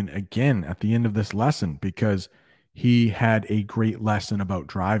Canadian again at the end of this lesson because he had a great lesson about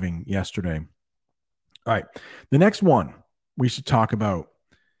driving yesterday. All right. The next one we should talk about,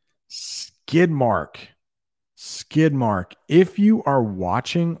 skid mark. skid mark. If you are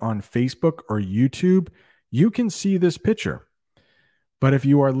watching on Facebook or YouTube, you can see this picture. But if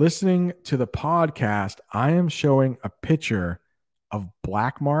you are listening to the podcast, I am showing a picture of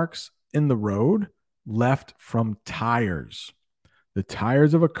black marks in the road left from tires. The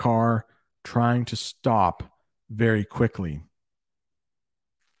tires of a car trying to stop very quickly.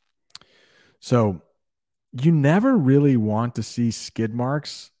 So you never really want to see skid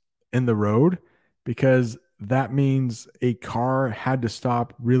marks in the road because that means a car had to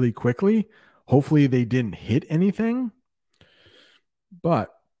stop really quickly. Hopefully they didn't hit anything.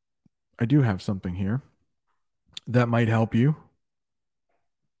 But I do have something here that might help you.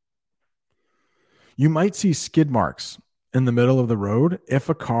 You might see skid marks in the middle of the road if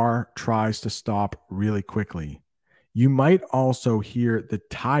a car tries to stop really quickly. You might also hear the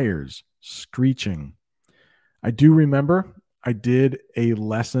tires screeching. I do remember I did a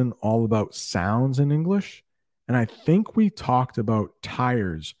lesson all about sounds in English, and I think we talked about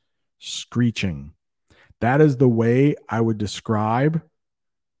tires screeching. That is the way I would describe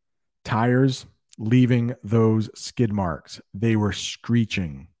tires leaving those skid marks. They were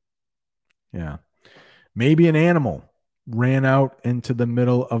screeching. Yeah. Maybe an animal ran out into the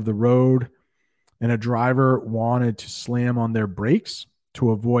middle of the road and a driver wanted to slam on their brakes to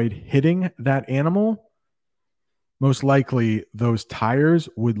avoid hitting that animal. Most likely, those tires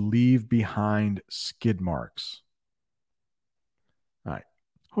would leave behind skid marks. All right.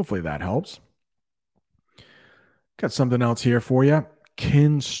 Hopefully that helps. Got something else here for you.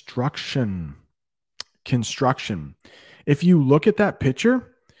 Construction. If you look at that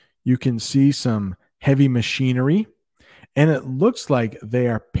picture, you can see some heavy machinery, and it looks like they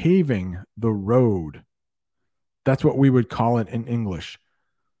are paving the road. That's what we would call it in English.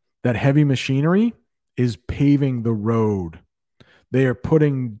 That heavy machinery is paving the road. They are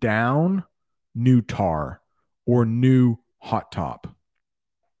putting down new tar or new hot top.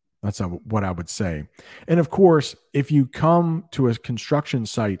 That's what I would say. And of course, if you come to a construction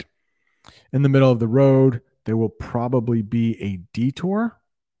site in the middle of the road, there will probably be a detour.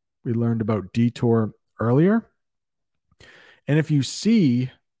 We learned about detour earlier. And if you see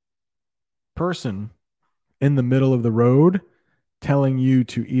a person in the middle of the road telling you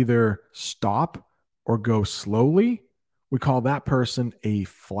to either stop or go slowly, we call that person a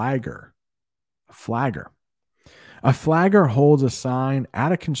flagger. A flagger. A flagger holds a sign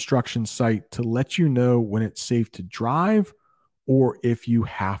at a construction site to let you know when it's safe to drive or if you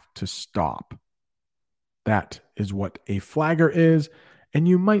have to stop. That is what a flagger is, and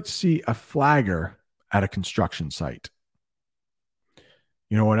you might see a flagger at a construction site.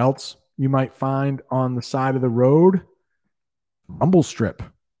 You know what else you might find on the side of the road? Rumble strip.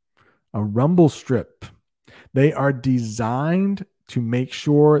 A rumble strip. They are designed to make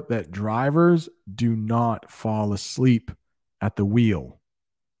sure that drivers do not fall asleep at the wheel.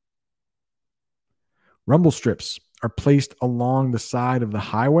 Rumble strips are placed along the side of the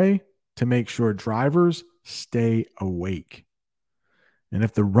highway to make sure drivers stay awake. And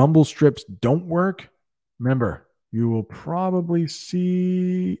if the rumble strips don't work, remember, you will probably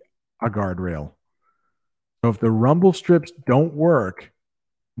see a guardrail. So if the rumble strips don't work,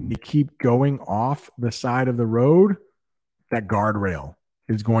 they keep going off the side of the road, that guardrail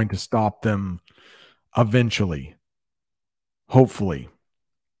is going to stop them eventually. Hopefully.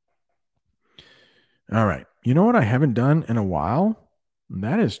 All right. You know what I haven't done in a while? And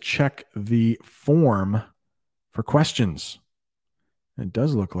that is check the form for questions. It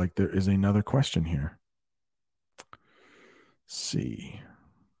does look like there is another question here. Let's see.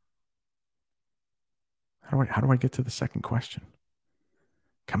 How do I get to the second question?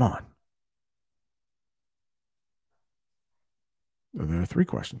 Come on. There are 3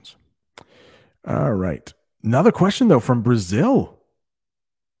 questions. All right. Another question, though, from Brazil.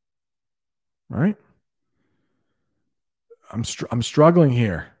 All right. I'm struggling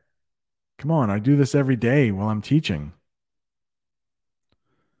here. Come on. I do this every day while I'm teaching.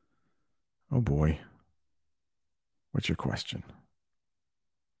 Oh, boy. What's your question?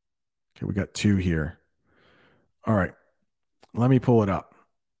 Okay, we got 2 here. All right. Let me pull it up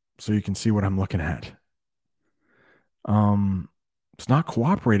so you can see what I'm looking at. It's not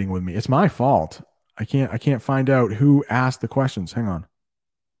cooperating with me. It's my fault. I can't find out who asked the questions. Hang on.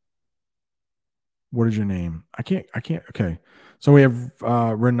 What is your name? I can't. Okay. So we have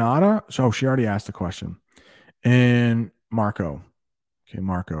Renata. So she already asked the question. And Marco. Okay,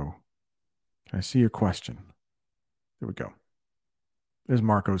 Marco. Can I see your question? There we go. There's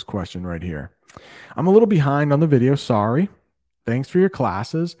Marco's question right here. I'm a little behind on the video. Sorry. Thanks for your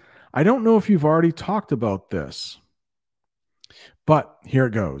classes. I don't know if you've already talked about this, but here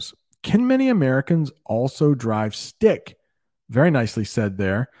it goes. Can many Americans also drive stick? Very nicely said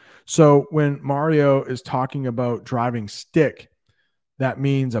there. So when Mario is talking about driving stick, that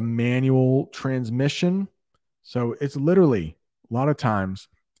means a manual transmission. So it's literally a lot of times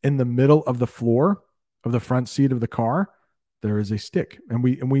in the middle of the floor of the front seat of the car, there is a stick. And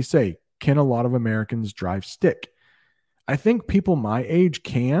we say, can a lot of Americans drive stick? I think people my age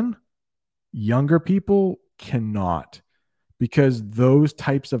can. Younger people cannot, because those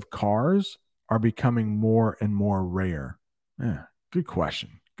types of cars are becoming more and more rare. Yeah, good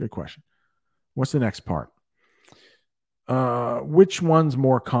question. Good question. What's the next part? Which one's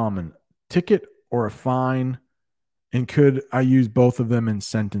more common, ticket or a fine? And could I use both of them in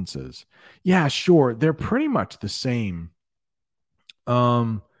sentences? Yeah, sure. They're pretty much the same.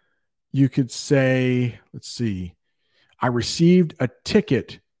 You could say, let's see, I received a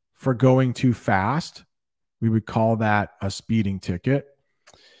ticket for going too fast. We would call that a speeding ticket.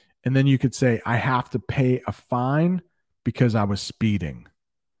 And then you could say, I have to pay a fine because I was speeding.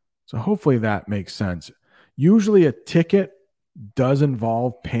 So hopefully that makes sense. Usually a ticket does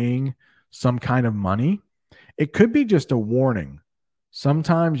involve paying some kind of money. It could be just a warning.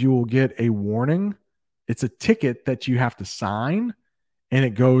 Sometimes you will get a warning. It's a ticket that you have to sign and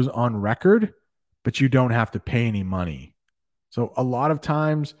it goes on record, but you don't have to pay any money. So a lot of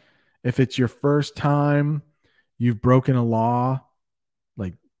times, if it's your first time, you've broken a law,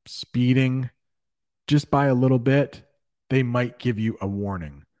 like speeding just by a little bit, they might give you a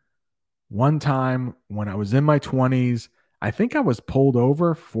warning. One time when I was in my 20s, I think I was pulled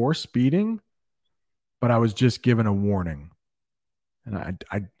over for speeding, but I was just given a warning. And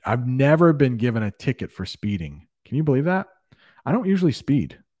I've never been given a ticket for speeding. Can you believe that? I don't usually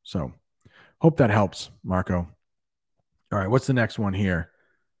speed. So hope that helps, Marco. All right, what's the next one here?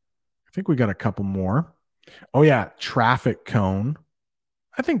 I think we got a couple more. Oh, yeah, traffic cone.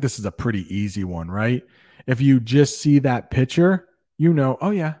 I think this is a pretty easy one, right? If you just see that picture, you know,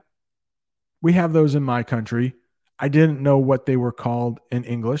 oh, yeah, we have those in my country. I didn't know what they were called in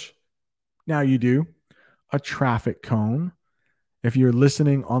English. Now you do. A traffic cone. If you're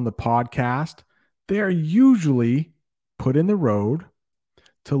listening on the podcast, they are usually put in the road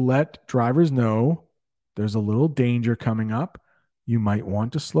to let drivers know there's a little danger coming up. You might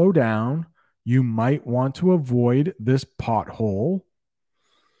want to slow down. You might want to avoid this pothole.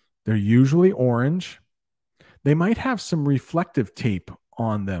 They're usually orange. They might have some reflective tape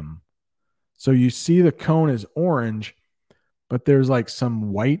on them. So you see the cone is orange, but there's like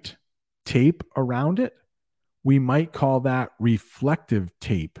some white tape around it. We might call that reflective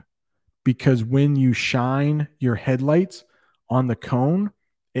tape, because when you shine your headlights on the cone,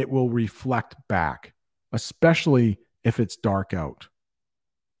 it will reflect back, especially if it's dark out.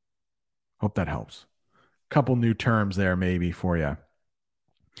 Hope that helps. Couple new terms there maybe for you. All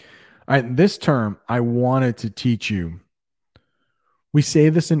right, this term I wanted to teach you. We say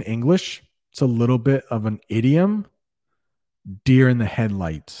this in English. It's a little bit of an idiom. Deer in the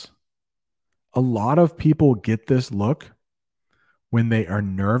headlights. A lot of people get this look when they are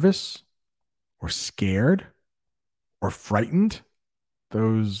nervous or scared or frightened.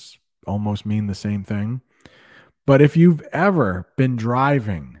 Those almost mean the same thing. But if you've ever been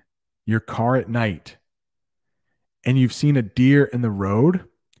driving your car at night and you've seen a deer in the road,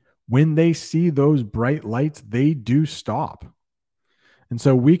 when they see those bright lights, they do stop. And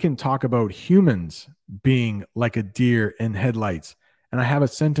so we can talk about humans being like a deer in headlights. And I have a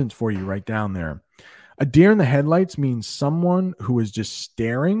sentence for you right down there. A deer in the headlights means someone who is just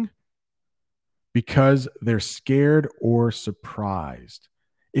staring because they're scared or surprised.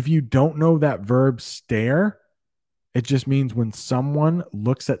 If you don't know that verb stare, it just means when someone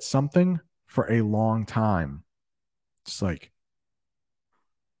looks at something for a long time. It's like,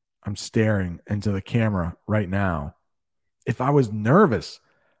 I'm staring into the camera right now. If I was nervous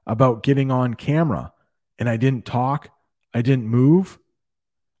about getting on camera and I didn't talk, I didn't move,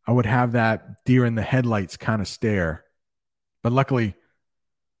 I would have that deer in the headlights kind of stare. But luckily,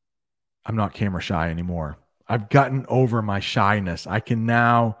 I'm not camera shy anymore. I've gotten over my shyness. I can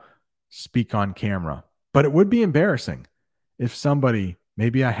now speak on camera. But it would be embarrassing if somebody,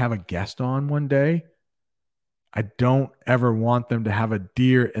 maybe I have a guest on one day, I don't ever want them to have a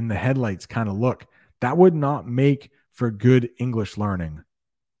deer in the headlights kind of look. That would not make for good English learning.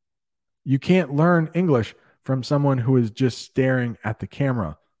 You can't learn English from someone who is just staring at the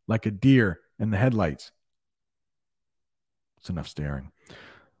camera like a deer in the headlights. It's enough staring.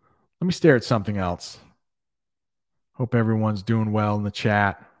 Let me stare at something else. Hope everyone's doing well in the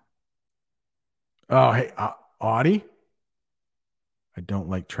chat. Oh, hey, Audie. I don't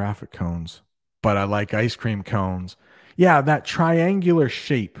like traffic cones, but I like ice cream cones. Yeah, that triangular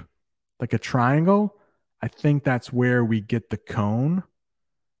shape like a triangle, I think that's where we get the cone.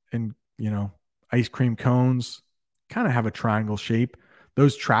 And, ice cream cones kind of have a triangle shape.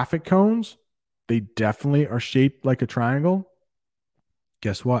 Those traffic cones, they definitely are shaped like a triangle.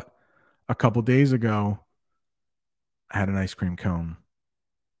 Guess what? A couple days ago, I had an ice cream cone.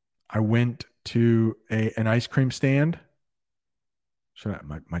 I went to an ice cream stand.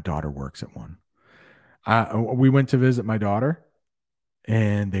 My daughter works at one. We went to visit my daughter,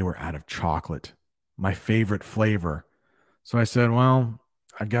 and they were out of chocolate, my favorite flavor. So I said, well,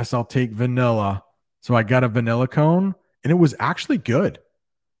 I guess I'll take vanilla. So I got a vanilla cone, and it was actually good.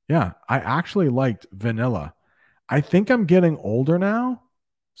 Yeah, I actually liked vanilla. I think I'm getting older now.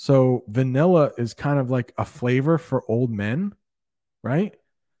 So vanilla is kind of like a flavor for old men, right?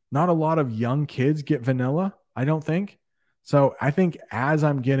 Not a lot of young kids get vanilla, I don't think. So I think as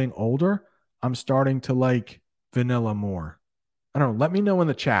I'm getting older, I'm starting to like vanilla more. I don't know. Let me know in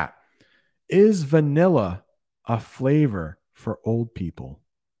the chat. Is vanilla a flavor for old people?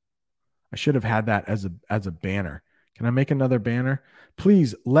 I should have had that as a banner. Can I make another banner?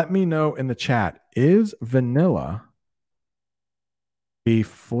 Please let me know in the chat. Is vanilla a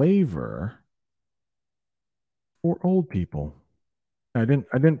flavor for old people? I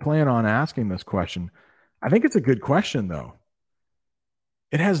didn't plan on asking this question. I think it's a good question though.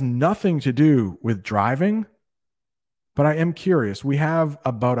 It has nothing to do with driving, but I am curious. We have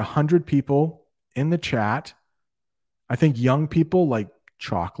about 100 people in the chat. I think young people like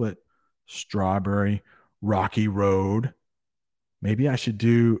chocolate, strawberry, rocky road. Maybe I should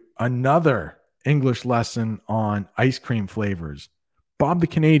do another English lesson on ice cream flavors. Bob the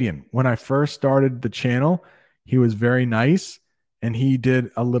Canadian, when I first started the channel, he was very nice and he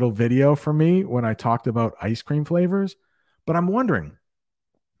did a little video for me when I talked about ice cream flavors. But I'm wondering,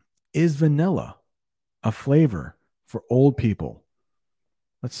 is vanilla a flavor for old people?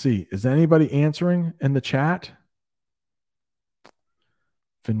 Let's see. Is anybody answering in the chat?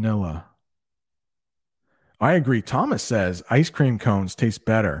 Vanilla. I agree. Thomas says ice cream cones taste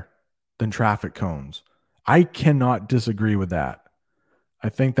better than traffic cones. I cannot disagree with that. I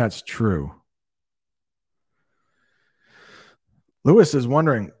think that's true. Lewis is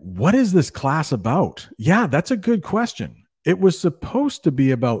wondering, what is this class about? Yeah, that's a good question. It was supposed to be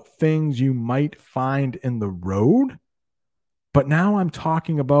about things you might find in the road, but now I'm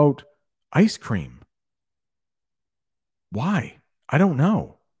talking about ice cream. Why? I don't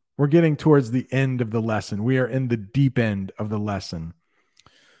know. We're getting towards the end of the lesson. We are in the deep end of the lesson.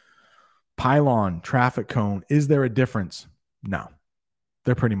 Pylon, traffic cone. Is there a difference? No.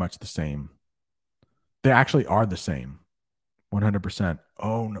 They're pretty much the same. They actually are the same. 100%.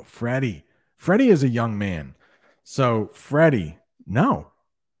 Oh, no. Freddie. Freddie is a young man. So, Freddie, no.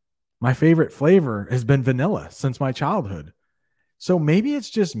 My favorite flavor has been vanilla since my childhood. So, maybe it's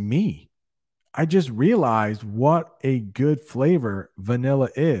just me. I just realized what a good flavor vanilla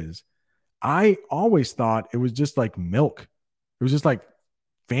is. I always thought it was just like milk. It was just like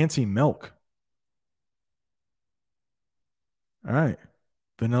fancy milk. All right.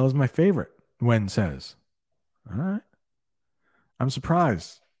 Vanilla is my favorite, Wen says. All right. I'm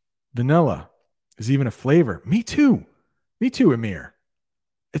surprised. Vanilla is even a flavor. Me too. Me too, Amir.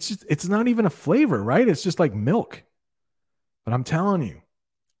 It's not even a flavor, right? It's just like milk. But I'm telling you,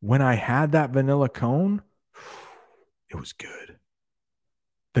 when I had that vanilla cone, it was good.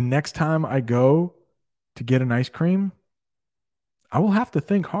 The next time I go to get an ice cream, I will have to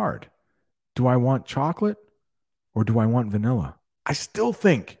think hard. Do I want chocolate or do I want vanilla? I still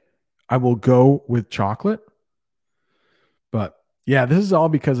think I will go with chocolate. But yeah, this is all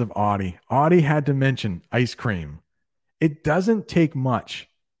because of Audie. Audie had to mention ice cream. It doesn't take much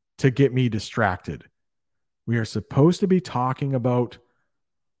to get me distracted. We are supposed to be talking about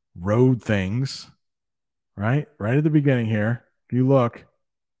road things, right? Right at the beginning here. If you look,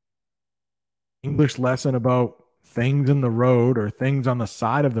 English lesson about things in the road or things on the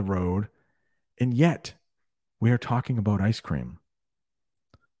side of the road. And yet we are talking about ice cream.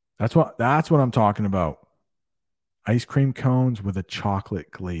 That's what I'm talking about. Ice cream cones with a chocolate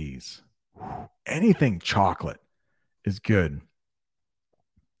glaze. Anything chocolate is good.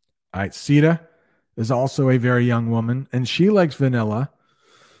 All right. Sita is also a very young woman and she likes vanilla.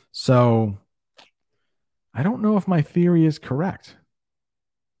 So I don't know if my theory is correct.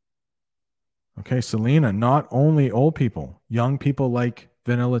 Okay. Selena, not only old people, young people like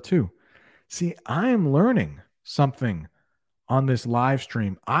vanilla too. See, I am learning something on this live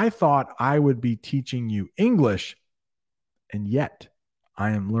stream. I thought I would be teaching you English, and yet I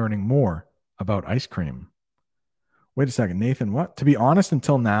am learning more about ice cream. Wait a second, Nathan, what? To be honest,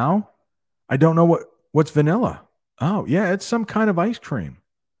 until now, I don't know what's vanilla. Oh, yeah, it's some kind of ice cream.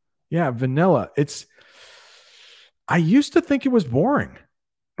 Yeah, vanilla. I used to think it was boring,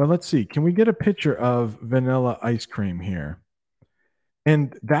 but let's see. Can we get a picture of vanilla ice cream here?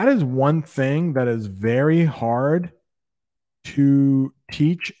 And that is one thing that is very hard to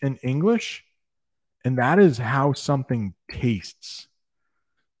teach in English, and that is how something tastes.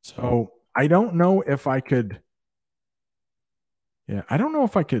 So I don't know if I could. Yeah, I don't know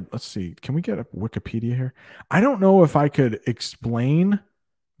if I could. Let's see. Can we get a Wikipedia here? I don't know if I could explain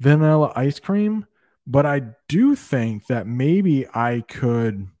vanilla ice cream, but I do think that maybe I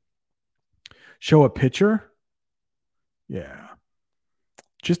could show a picture. Yeah.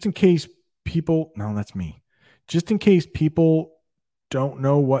 Just in case people, no, that's me. Just in case people don't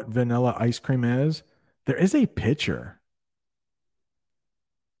know what vanilla ice cream is, there is a picture.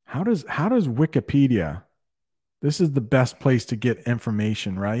 How does Wikipedia? This is the best place to get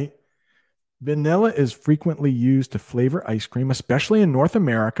information, right? Vanilla is frequently used to flavor ice cream, especially in North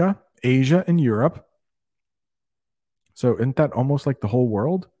America, Asia, and Europe. So isn't that almost like the whole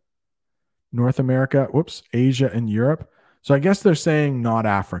world? North America, Asia, and Europe. So I guess they're saying not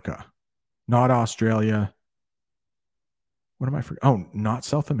Africa, not Australia. What am I forgetting? Oh, not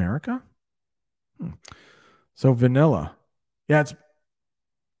South America? So vanilla. Yeah, it's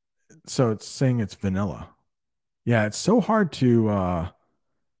saying it's vanilla. Yeah, it's so hard to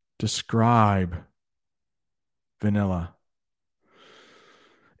describe vanilla.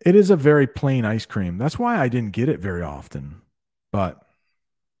 It is a very plain ice cream. That's why I didn't get it very often. But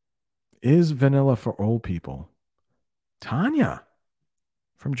is vanilla for old people? Tanya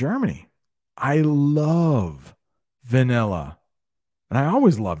from Germany. I love vanilla. And I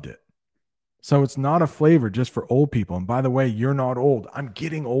always loved it. So it's not a flavor just for old people. And by the way, you're not old. I'm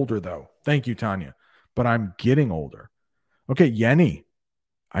getting older though. Thank you, Tanya. But I'm getting older. Okay, Yenny.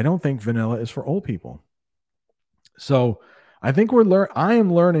 I don't think vanilla is for old people. So I think I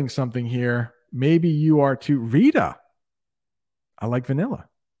am learning something here. Maybe you are too. Rita. I like vanilla.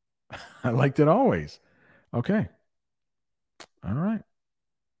 I liked it always. Okay. All right.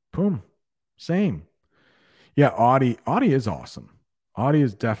 Boom. Same. Yeah, Audie. Audie is awesome. Audie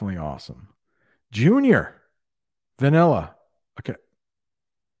is definitely awesome. Junior. Vanilla. Okay.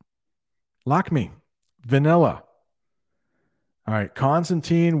 Lock me. Vanilla. All right.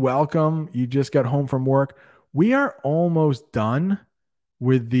 Constantine, welcome. You just got home from work. We are almost done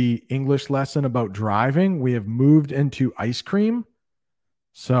with the English lesson about driving. We have moved into ice cream.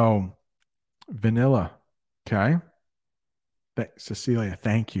 So, vanilla. Okay. Cecilia,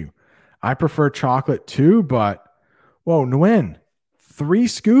 thank you. I prefer chocolate too, but whoa, Nguyen, 3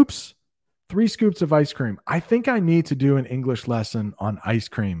 scoops of ice cream. I think I need to do an English lesson on ice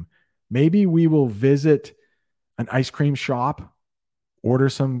cream. Maybe we will visit an ice cream shop, order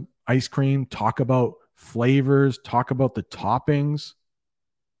some ice cream, talk about flavors, talk about the toppings.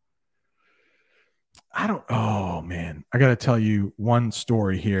 Oh man, I got to tell you one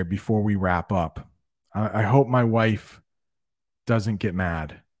story here before we wrap up. I hope my wife doesn't get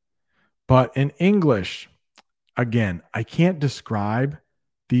mad. But in English, again, I can't describe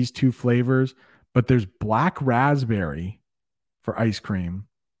these 2 flavors, but there's black raspberry for ice cream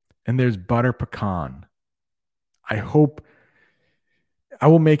and there's butter pecan. I hope I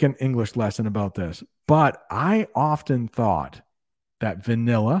will make an English lesson about this, but I often thought that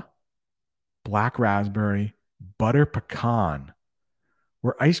vanilla, black raspberry, butter pecan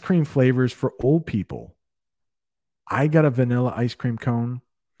were ice cream flavors for old people. I got a vanilla ice cream cone.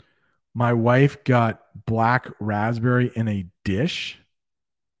 My wife got black raspberry in a dish,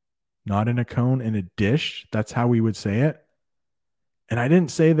 not in a cone, in a dish. That's how we would say it. And I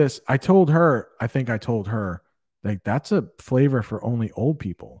didn't say this. I told her, like, that's a flavor for only old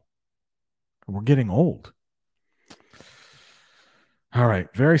people. We're getting old. All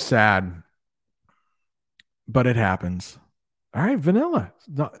right. Very sad, but it happens. All right. Vanilla.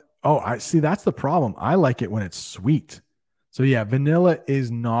 I see. That's the problem. I like it when it's sweet. So yeah, vanilla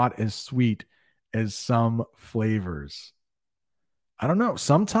is not as sweet as some flavors. I don't know.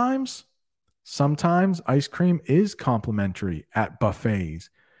 Sometimes ice cream is complimentary at buffets.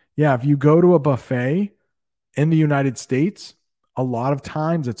 Yeah, if you go to a buffet in the United States, a lot of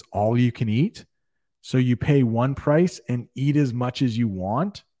times it's all you can eat. So you pay one price and eat as much as you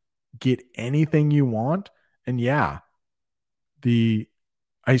want, get anything you want. And yeah, the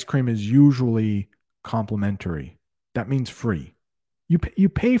ice cream is usually complimentary. That means free. You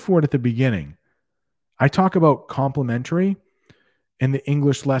pay for it at the beginning. I talk about complimentary in the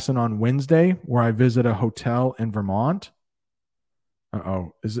English lesson on Wednesday, where I visit a hotel in Vermont.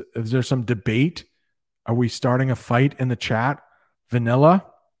 Is there some debate? Are we starting a fight in the chat? Vanilla?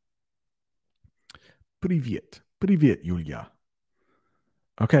 Привет, Yulia.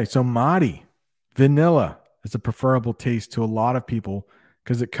 Okay, so Madi, vanilla is a preferable taste to a lot of people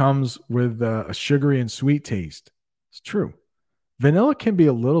because it comes with a sugary and sweet taste. It's true. Vanilla can be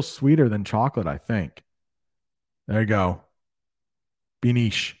a little sweeter than chocolate, I think. There you go.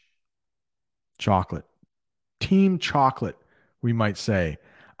 Benish. Chocolate. Team chocolate, we might say.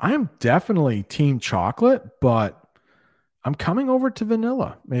 I am definitely team chocolate, but I'm coming over to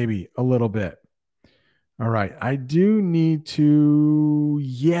vanilla maybe a little bit. All right. I do need to,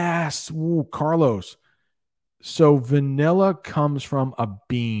 yes. Ooh, Carlos. So vanilla comes from a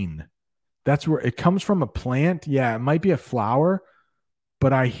bean. That's where it comes from, a plant. Yeah, it might be a flower,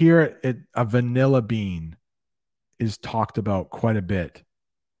 but I hear a vanilla bean is talked about quite a bit.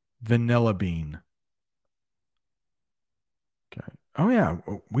 Vanilla bean. Okay. Oh yeah,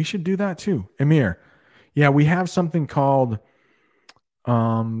 we should do that too. Amir. Yeah, we have something called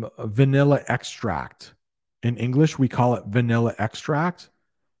vanilla extract. In English, we call it vanilla extract.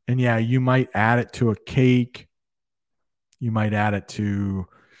 And yeah, you might add it to a cake. You might add it to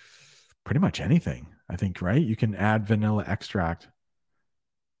pretty much anything, I think, right? You can add vanilla extract.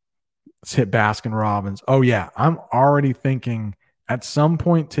 Let's hit Baskin Robbins. Oh, yeah. I'm already thinking at some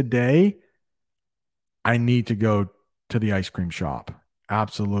point today, I need to go to the ice cream shop.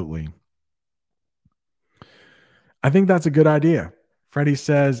 Absolutely. I think that's a good idea. Freddie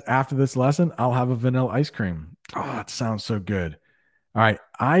says, after this lesson, I'll have a vanilla ice cream. Oh, it sounds so good. All right.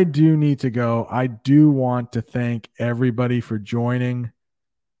 I do need to go. I do want to thank everybody for joining.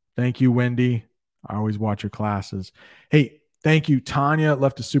 Thank you, Wendy. I always watch your classes. Hey, thank you. Tanya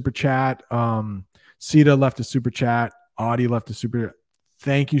left a super chat. Sita left a super chat. Audie left a super.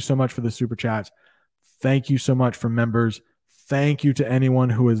 Thank you so much for the super chats. Thank you so much for members. Thank you to anyone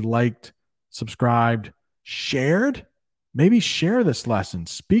who has liked, subscribed, shared. Maybe share this lesson.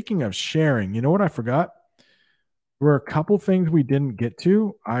 Speaking of sharing, you know what I forgot? There were a couple things we didn't get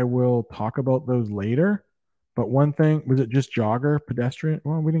to. I will talk about those later. But one thing, was it just jogger, pedestrian?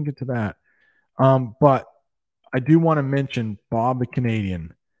 Well, we didn't get to that. But I do want to mention Bob the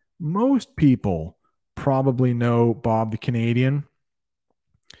Canadian. Most people probably know Bob the Canadian.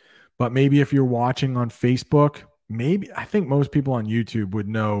 But maybe if you're watching on Facebook, I think most people on YouTube would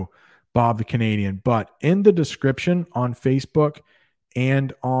know Bob the Canadian. But in the description on Facebook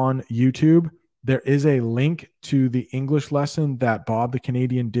and on YouTube, there is a link to the English lesson that Bob the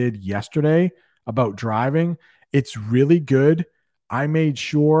Canadian did yesterday about driving. It's really good. I made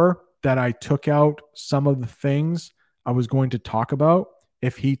sure that I took out some of the things I was going to talk about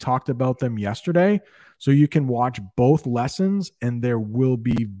if he talked about them yesterday. So you can watch both lessons and there will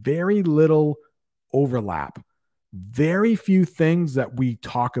be very little overlap. Very few things that we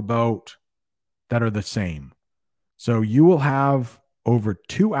talk about that are the same. So you will have over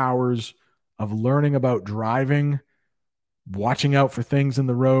 2 hours of learning about driving, watching out for things in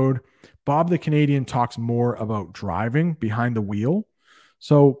the road. Bob the Canadian talks more about driving behind the wheel.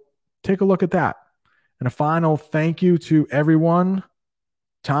 So take a look at that. And a final thank you to everyone.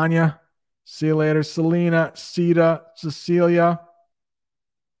 Tanya, see you later. Selena, Sita, Cecilia,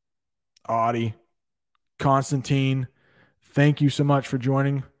 Audie, Constantine, thank you so much for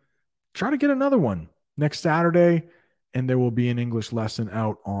joining. Try to get another one next Saturday, and there will be an English lesson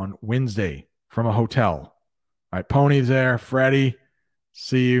out on Wednesday from a hotel. All right, Pony's there. Freddie,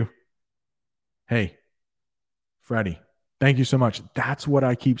 see you. Hey, Freddie, thank you so much. That's what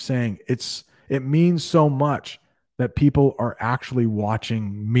I keep saying. It means so much that people are actually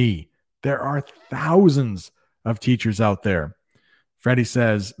watching me. There are thousands of teachers out there. Freddie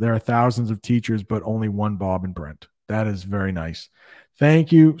says there are thousands of teachers, but only one Bob and Brent. That is very nice.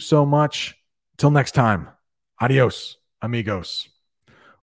 Thank you so much. Till next time. Adios, amigos.